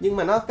 nhưng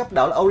mà nó cấp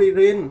độ là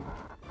Origin.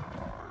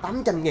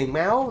 800.000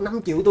 máu,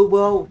 5 triệu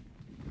turbo.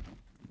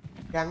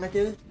 Căng đó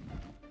chứ.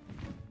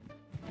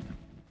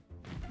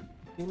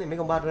 Cái này mấy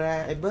con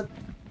Bara, Abyss.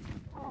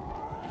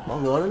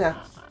 Bọn ngựa nữa nè.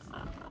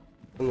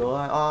 Con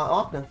ngựa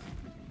ót nè.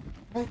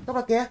 Ê,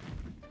 Roraima.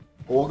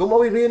 Ủa, cũng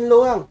Origin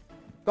luôn.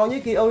 Con dưới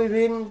kia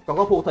Origin. Còn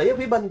con phù thủy ở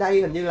phía bên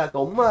đây hình như là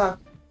cũng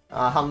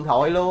thần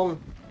thoại luôn.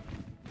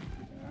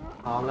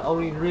 Còn là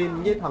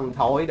Origin với thần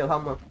thoại được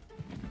không à?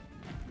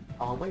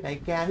 Còn mấy đại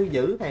ca thứ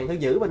dữ, hàng thứ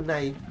dữ bên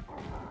này.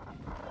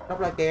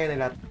 Roraima này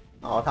là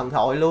thần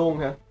thoại luôn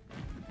hả?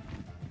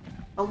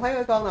 Không thấy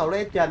cái con nào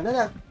Legend hết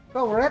á.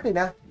 Có con Red này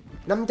nè.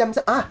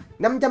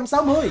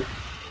 560.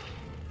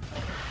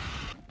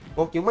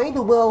 1 triệu mấy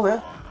turbo hả?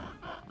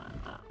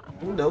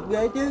 Cũng được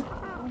ghê chứ.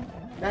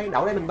 Đây,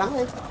 đậu đây mình bắn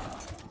đi.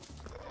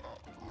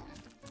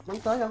 Bắn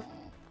tới không?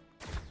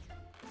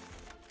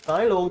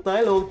 Tới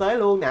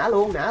luôn, nã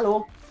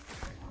luôn.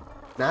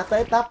 Nã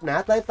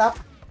tới tấp.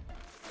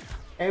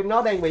 Em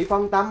nó đang bị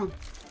phân tâm.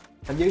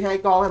 Hình như 2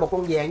 con hay một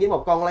con vàng với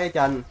một con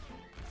Legend.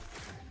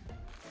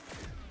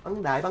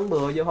 Bắn đại bắn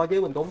bừa vô thôi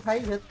chứ mình cũng thấy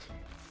hết.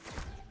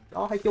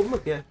 Đó, thấy trúng rồi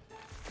kìa.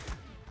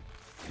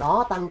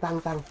 Đó, tăng.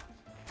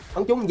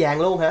 Bắn trúng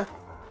vàng luôn hả?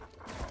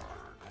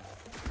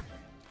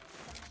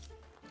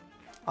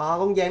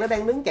 Con vàng nó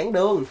đang đứng cản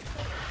đường.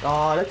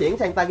 Rồi, nó chuyển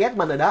sang target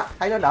mình rồi đó.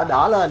 Thấy nó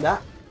đỏ lên đó.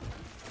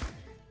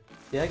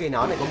 Với cây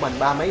nỏ này của mình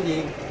 3 mấy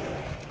viên.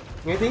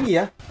 Nghe tiếng gì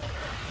vậy?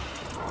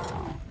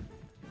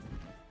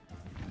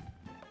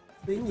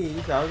 Tiếng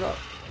gì sợ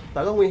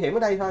có nguy hiểm ở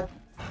đây thôi.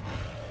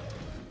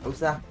 Không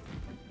sao.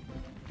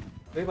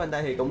 Phía bên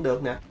đây thì cũng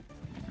được nè.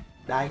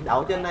 Đây,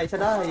 đậu trên này, sau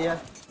đó thì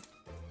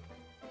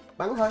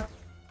bắn thôi.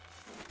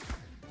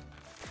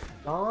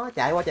 Đó,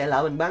 chạy qua chạy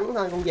lại mình bắn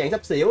thôi. Con vàng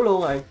sắp xỉu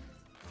luôn rồi.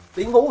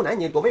 Tiếng hú hồi nãy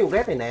như của mấy con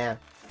rep này nè.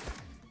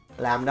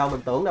 Làm đâu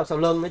mình tưởng đâu sau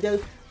lưng nữa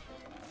chứ.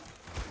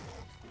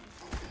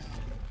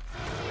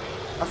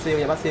 Bắt siêu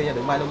nha,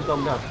 đừng bay lung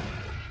tung đâu.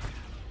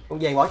 Con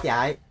vàng bỏ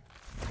chạy.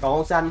 Còn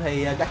con xanh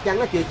thì chắc chắn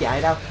nó chưa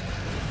chạy đâu.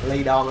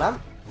 Lì đòn lắm.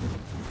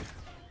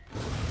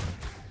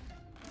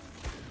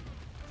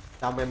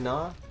 Xong em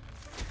nó.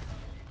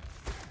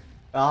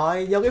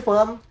 Rồi, vô cái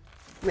phơm.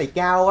 Cái này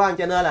cao quá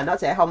cho nên là nó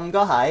sẽ không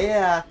có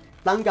thể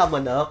tấn công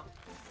mình được.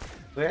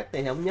 Red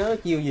thì không nhớ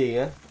chiêu gì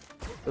nữa.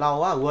 Lâu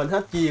quá quên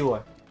hết chiêu rồi.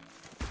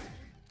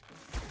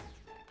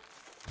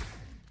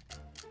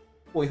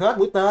 Ui, hết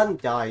mũi tên,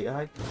 trời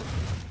ơi.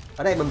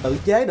 Ở đây mình tự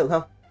chế được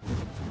không?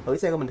 Thử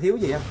xem coi mình thiếu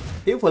gì không?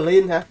 Thiếu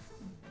flint hả?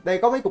 Đây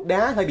có mấy cục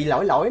đá hơi bị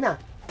lỗi nè.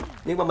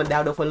 Nhưng mà mình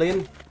đào được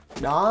flint.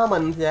 Đó,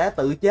 mình sẽ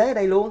tự chế ở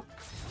đây luôn.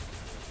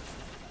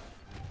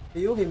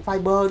 Thiếu thêm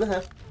fiber nữa hả?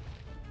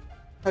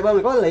 Fiber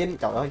mình có liền,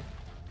 trời ơi.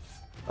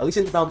 Tự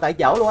sinh tồn tại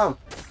chỗ luôn không?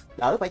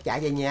 Đỡ phải chạy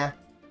về nhà.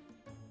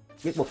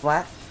 Giết một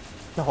phát.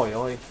 Trời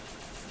ơi.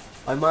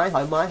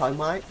 Thoải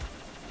mái.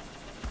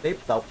 Tiếp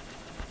tục.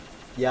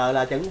 Giờ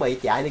là chuẩn bị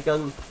chạy đi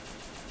cưng.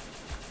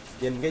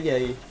 Nhìn cái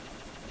gì?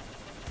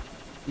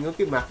 Ngước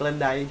cái mặt lên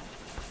đây.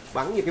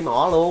 Bắn vô cái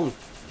mỏ luôn.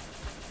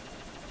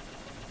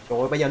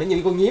 Rồi bây giờ nó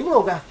như con nhím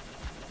luôn kìa.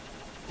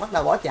 Bắt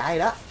đầu bỏ chạy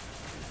rồi đó.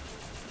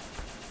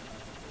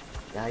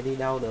 Chạy đi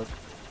đâu được.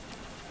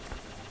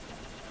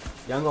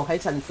 Vẫn còn thấy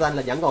xanh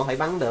là vẫn còn thể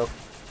bắn được.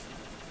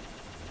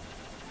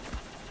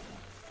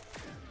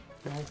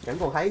 Đây, vẫn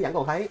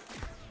còn thấy.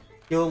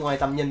 Chưa ngoài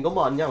tầm nhìn của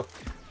mình nha.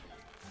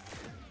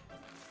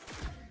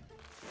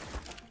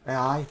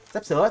 Rồi,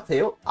 sắp sửa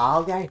xỉu.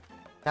 Ok.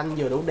 Canh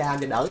vừa đủ đam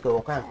để đỡ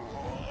tuột ha.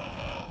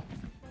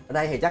 Ở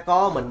đây thì chắc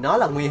có mình nói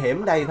là nguy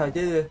hiểm ở đây thôi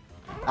chứ.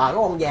 Có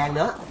con vàng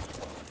nữa.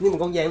 Nhưng mà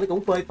con vàng nó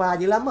cũng phơi pha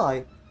dữ lắm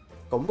rồi.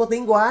 Cũng có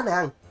tiếng quá nè.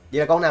 Vậy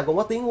là con nào cũng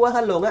có tiếng quá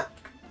hết luôn á.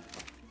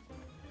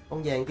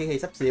 Con vàng kia thì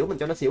sắp xỉu, mình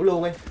cho nó xỉu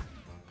luôn đi.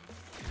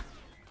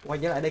 Quay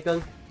trở lại đây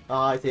cưng.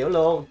 Rồi, xỉu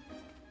luôn.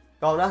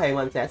 Con đó thì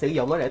mình sẽ sử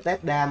dụng nó để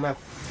test đam ha.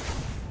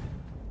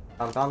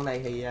 Còn con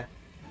này thì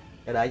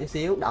đợi chút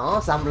xíu.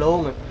 Đó, xong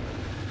luôn rồi.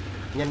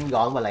 Nhanh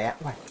gọn và lẹ.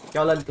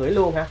 Cho lên cưỡi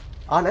luôn ha.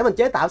 Nãy mình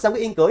chế tạo xong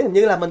cái yên cưỡi hình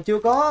như là mình chưa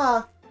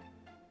có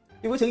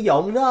sử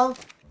dụng nữa không?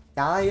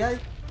 Trời ơi.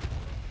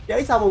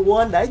 Chế xong mà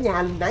quên để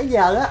nhà nãy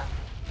giờ á.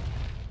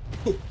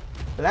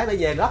 lát nữa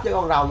về drop cho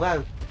con rồng á.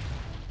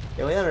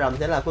 Chủ yếu là rồng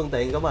sẽ là phương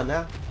tiện của mình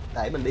á,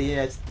 để mình đi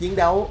chiến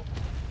đấu.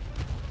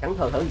 Cắn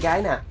thường thử một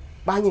cái nè,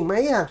 3.000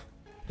 mấy à.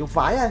 Chuột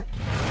phải á.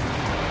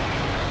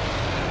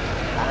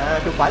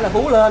 Chuột phải là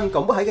hú lên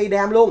cũng có thể gây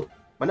đam luôn.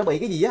 Mà nó bị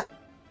cái gì á,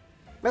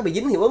 nó bị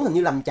dính hiệu ứng hình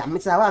như làm chậm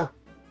hay sao á.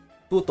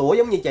 Tua tủa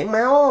giống như chảy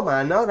máu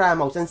mà nó ra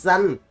màu xanh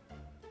xanh.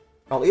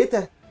 Còn ít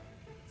á,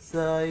 C,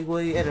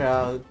 Q, R,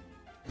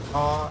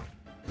 O,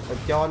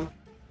 John,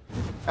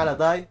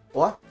 ALT.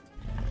 Ủa?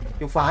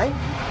 Chuột phải.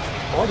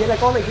 Ủa vậy là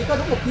con này chỉ có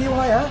đúng một chiêu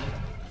thôi hả?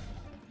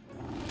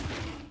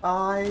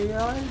 Trời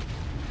ơi.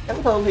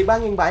 Cắn thường thì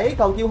 3.700,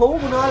 còn chiêu hú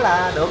của nó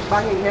là được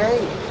 3.200.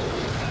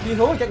 Chiêu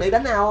hú chắc để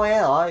đánh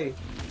AOE rồi.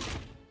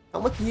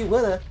 Không mất chiêu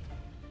nữa nè.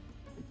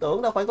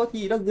 Tưởng đâu phải có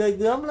chi đó ghê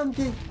gớm lắm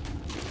chứ.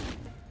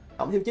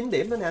 Cộng thêm 9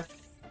 điểm nữa nè.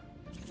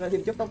 Lên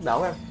thêm chút tốc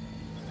độ ha.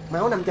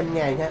 Máu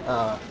 500.000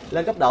 ha.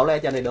 Lên cấp độ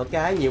lên cho này được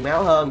cái nhiều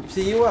máu hơn chút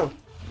xíu á.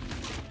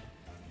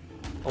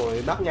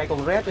 Ôi bắt ngay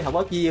con red thì không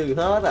có chiêu gì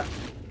hết à.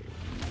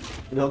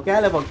 Được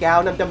cái level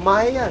cao 500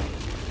 mấy á.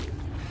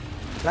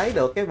 Lấy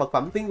được cái vật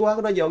phẩm tiến hóa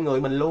của nó vô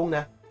người mình luôn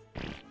nè.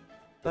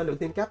 Lên được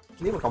thêm cấp.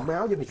 Nếu mà cộng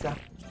máu vô thì sao?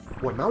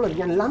 Ui máu lên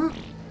nhanh lắm.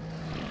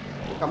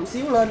 Cộng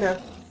xíu lên nè.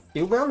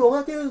 Chịu máu luôn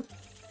á chứ.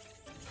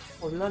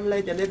 Ôi lên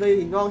Legendary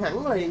thì ngon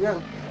hẳn liền á.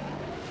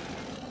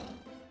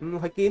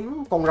 Phải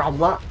kiếm con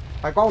rồng á.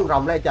 Phải có con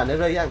rồng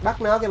Legendary á.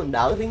 Bắt nó cái mình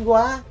đỡ tiến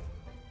hóa.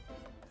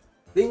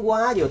 Tiến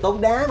hóa vừa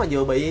tốn đá mà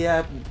vừa bị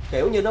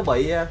kiểu như nó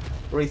bị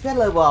reset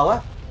level á.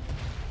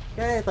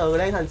 Cái từ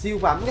đây thành siêu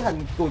phẩm cái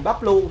thành cùi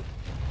bắp luôn.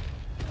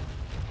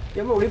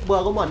 Giống con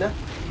Ripper của mình á.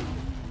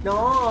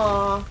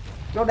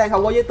 Nó đang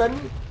không có giới tính.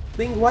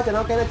 Tiến hóa cho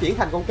nó cái nó chuyển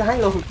thành con cái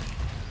luôn.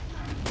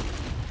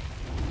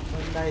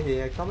 Bên đây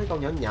thì có mấy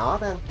con nhỏ nhỏ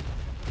đó.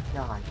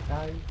 Trời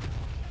ơi.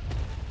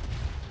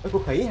 Ôi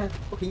con khỉ ha.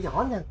 Có khỉ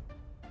nhỏ nha.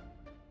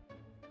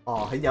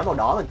 Khỉ nhỏ màu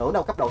đỏ mình tưởng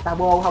đâu cấp độ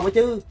Tabo không á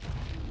chứ.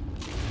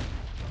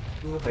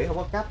 Nhưng khỉ không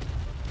có cấp.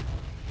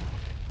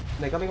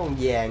 Này có mấy con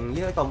vàng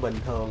với mấy con bình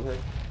thường thôi.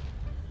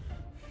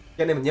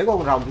 Cho nên mình nhớ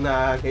con rồng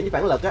kiểu như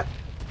phản lực á.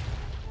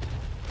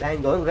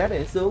 Đang gửi con red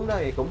này xuống đó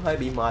thì cũng hơi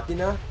bị mệt với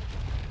nó.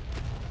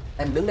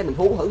 Em đứng đây mình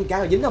hú thử một cái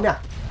rồi dính không nha.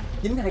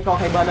 Dính hai con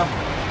hai bên không?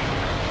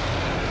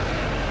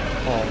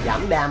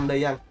 Giảm đam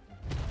đi anh.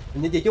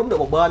 Hình như chỉ trúng được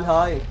một bên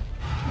thôi.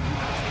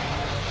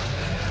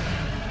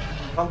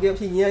 Con kia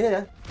xì nhê thế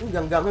nè. Đứng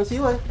gần gần hơn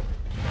xíu thôi.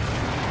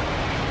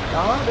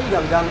 Đó, đứng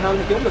gần gần hơn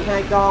thì trúng được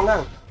hai con á.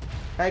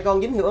 Hai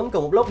con dính hiệu ứng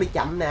cùng một lúc đi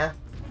chậm nè.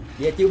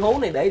 Về chiêu hú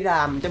này để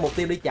làm cho mục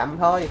tiêu đi chậm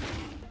thôi.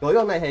 Cưỡi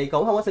con này thì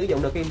cũng không có sử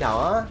dụng được kim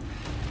nỏ.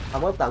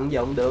 Không có tận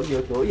dụng được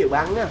vừa cưỡi vừa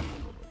bắn á.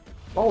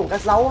 Có một cái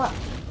xấu á.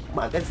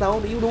 Mà cái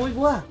xấu yếu đuối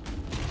quá.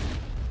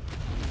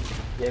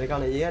 Vậy là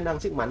con này chỉ nâng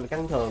sức mạnh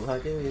căng thường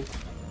thôi chứ.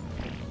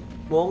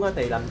 Muốn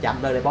thì làm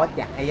chậm rồi để bó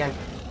chạy anh.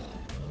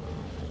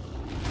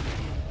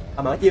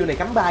 Mở chiêu này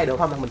cắm bay được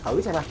không? Mình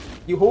thử xem coi.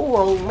 Chiêu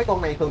hú mấy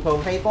con này thường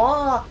thường hay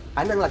có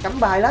khả năng là cắm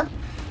bay lắm.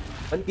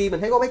 Bên kia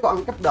mình thấy có mấy con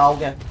ăn cấp đồ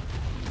kìa.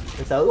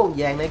 Mình xử con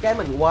vàng này cái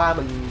mình qua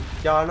mình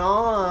cho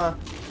nó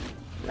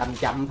làm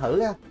chậm thử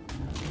á.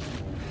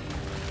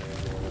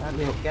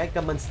 Thêm một cái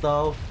comment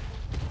store.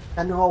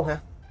 Cano hả?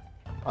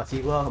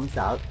 Silver không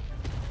sợ.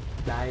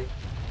 Đây.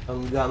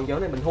 Gần chỗ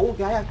này mình hú một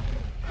cái á.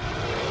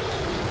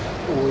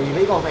 Ui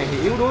mấy con này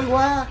thì yếu đuối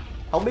quá.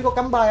 Không biết có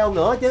cắm bay không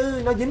nữa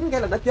chứ. Nó dính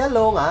cái là nó chết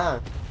luôn à.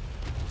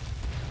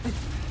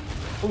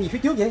 Con gì phía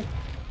trước vậy?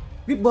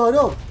 Ripper đúng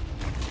không?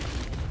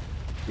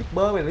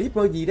 Ripper này là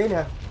Ripper gì đấy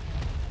nè.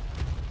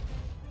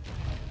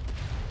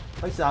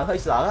 Hơi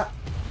sợ á.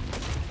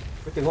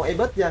 Có chừng con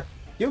Abyss nha.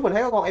 Trước mình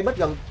thấy có con Abyss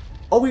gần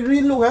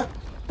Obirin luôn hả?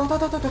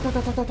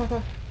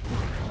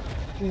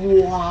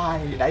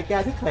 Wow, đại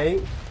ca xuất hiện.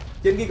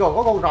 Trên kia còn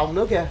có con rồng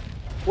nữa kìa.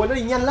 Ui nó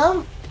đi nhanh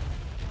lắm.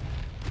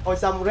 Ôi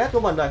xong red của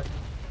mình rồi.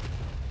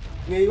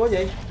 Nghi quá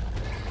vậy.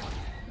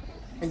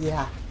 Cái gì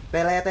à?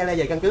 Tele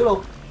về căn cứ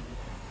luôn.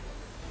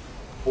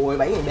 Ui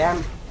 7.000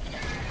 đam.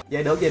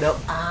 Về được.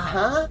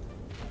 Hả?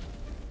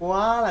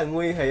 Quá là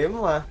nguy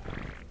hiểm mà.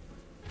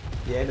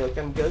 Về được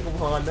căn cứ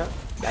cũng hên đó.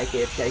 Chạy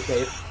kịp.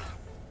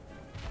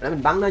 Để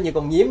mình bắn nó như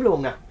con nhím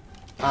luôn nè.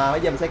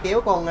 Bây giờ mình sẽ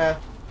kéo con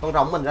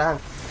rồng mình ra.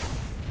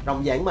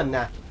 Rồng vàng mình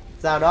nè.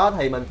 Sau đó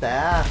thì mình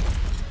sẽ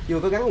chưa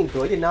có gắn nguyên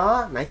cửa cho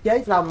nó. Nãy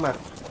chế xong mà.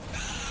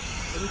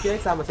 Tính chế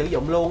xong mà sử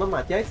dụng luôn á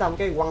mà. Chế xong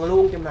cái quăng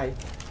luôn trong này.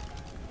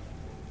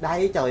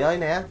 Đây trời ơi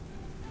nè.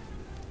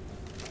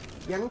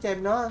 Gắn cho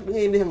em nó. Đứng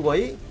im đi thằng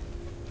quỷ.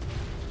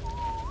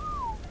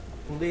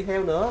 Đừng đi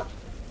theo nữa.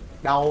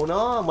 Đầu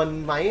nó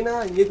mình mẩy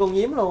nó như con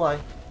nhím luôn rồi.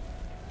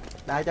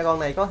 Đây cho con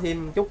này có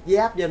thêm chút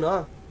giáp vô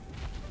nữa.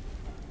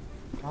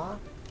 Đó.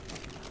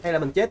 Hay là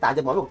mình chế tạo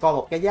cho mỗi một con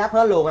một cái giáp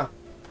hết luôn à.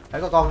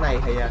 Phải có con này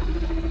thì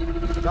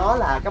nó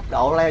là cấp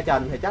độ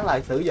legend thì chắc là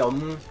sử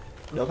dụng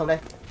được không đây?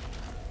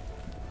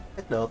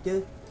 Chắc được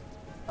chứ.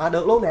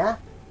 Được luôn nè.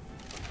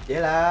 Vậy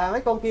là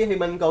mấy con kia thì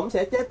mình cũng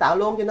sẽ chế tạo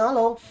luôn cho nó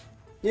luôn.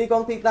 Như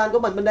con Titan của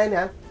mình bên đây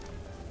nè.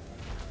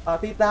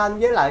 Titan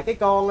với lại cái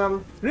con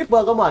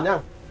Ripper của mình nha.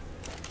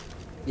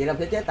 Vậy là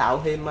mình sẽ chế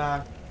tạo thêm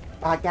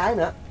 3 cái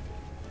nữa.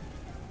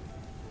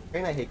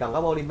 Cái này thì cần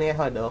có polymer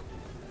thôi được.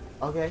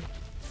 Ok,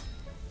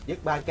 dứt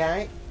 3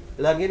 cái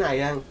lên cái này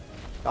ăn.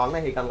 Còn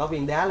này thì cần có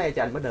viên đá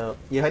legend mới được,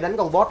 vì phải đánh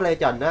con boss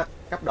legend á,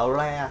 cấp độ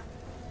rare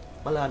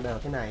mới lên được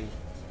cái này.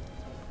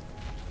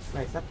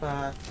 Này sắp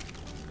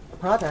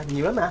hết hả?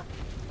 Nhiều lắm hả?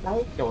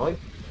 Đấy, trời ơi,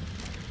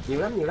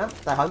 nhiều lắm,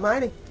 xài thoải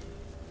mái đi.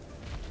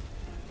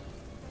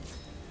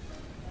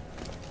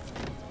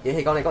 Vậy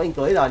thì con này có yên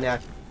cưỡi rồi nè.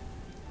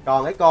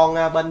 Còn cái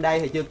con bên đây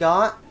thì chưa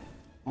có.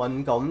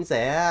 Mình cũng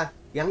sẽ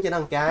gắn cho nó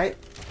một cái,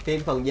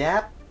 thêm phần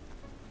giáp.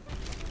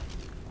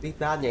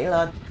 Titan nhảy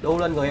lên, đu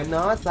lên người em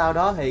nó, sau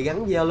đó thì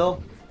gắn vô luôn.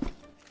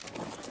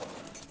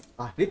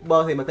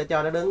 Ripper thì mình sẽ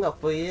cho nó đứng ở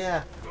phía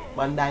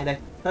bên đây đây,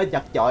 hơi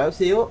chật chội một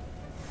xíu.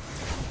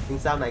 Nhưng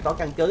sau này có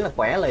căn cứ là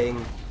khỏe liền.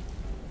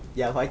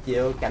 Giờ phải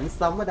chịu cảnh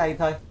sống ở đây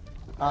thôi.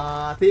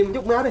 Thêm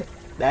chút máu đi,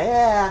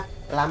 để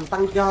làm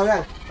tăng cơ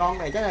á. Con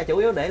này chắc là chủ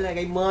yếu để là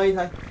gây mơi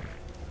thôi.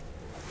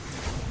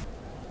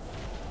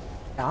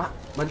 Đó,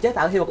 mình chế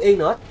tạo thêm một yên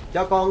nữa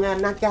cho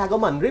con Naka của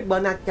mình,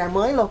 Ripper Naka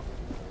mới luôn.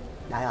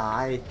 Đại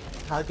rồi.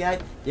 Ok,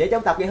 vậy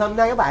trong tập ngày hôm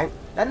nay các bạn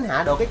đánh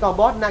hạ được cái con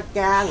boss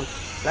Naka,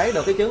 lấy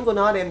được cái trứng của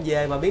nó đem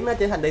về và biến nó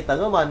trở thành đệ tử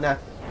của mình nè.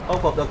 Thu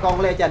phục được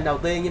con legend đầu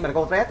tiên nhưng mà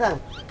con Red á.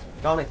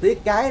 Con này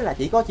tiếc cái là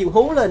chỉ có chiêu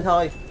hú lên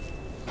thôi.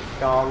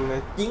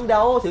 Còn chiến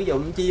đấu sử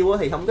dụng chiêu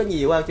thì không có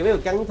nhiều, chủ yếu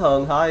là cắn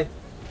thường thôi.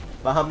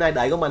 Và hôm nay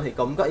đệ của mình thì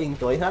cũng có yên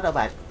tuổi hết các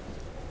bạn.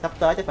 Sắp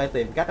tới chắc phải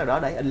tìm cách nào đó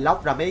để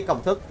unlock ra mấy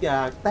công thức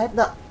test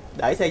đó,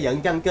 để xây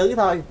dựng căn cứ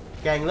thôi.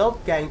 Càng lúc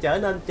càng trở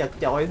nên chật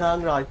chội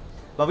hơn rồi.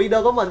 Và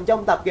video của mình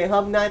trong tập ngày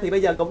hôm nay thì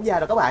bây giờ cũng dài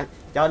rồi các bạn,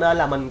 cho nên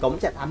là mình cũng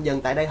sẽ tạm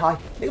dừng tại đây thôi.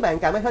 Nếu các bạn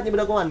cảm thấy thích những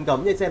video của mình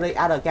cũng như series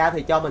ARK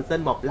thì cho mình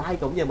xin một like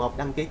cũng như một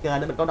đăng ký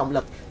kênh để mình có động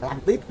lực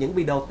làm tiếp những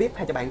video tiếp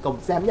hay cho bạn cùng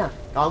xem nha.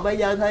 Còn bây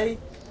giờ thì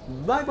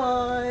bye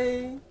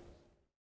bye.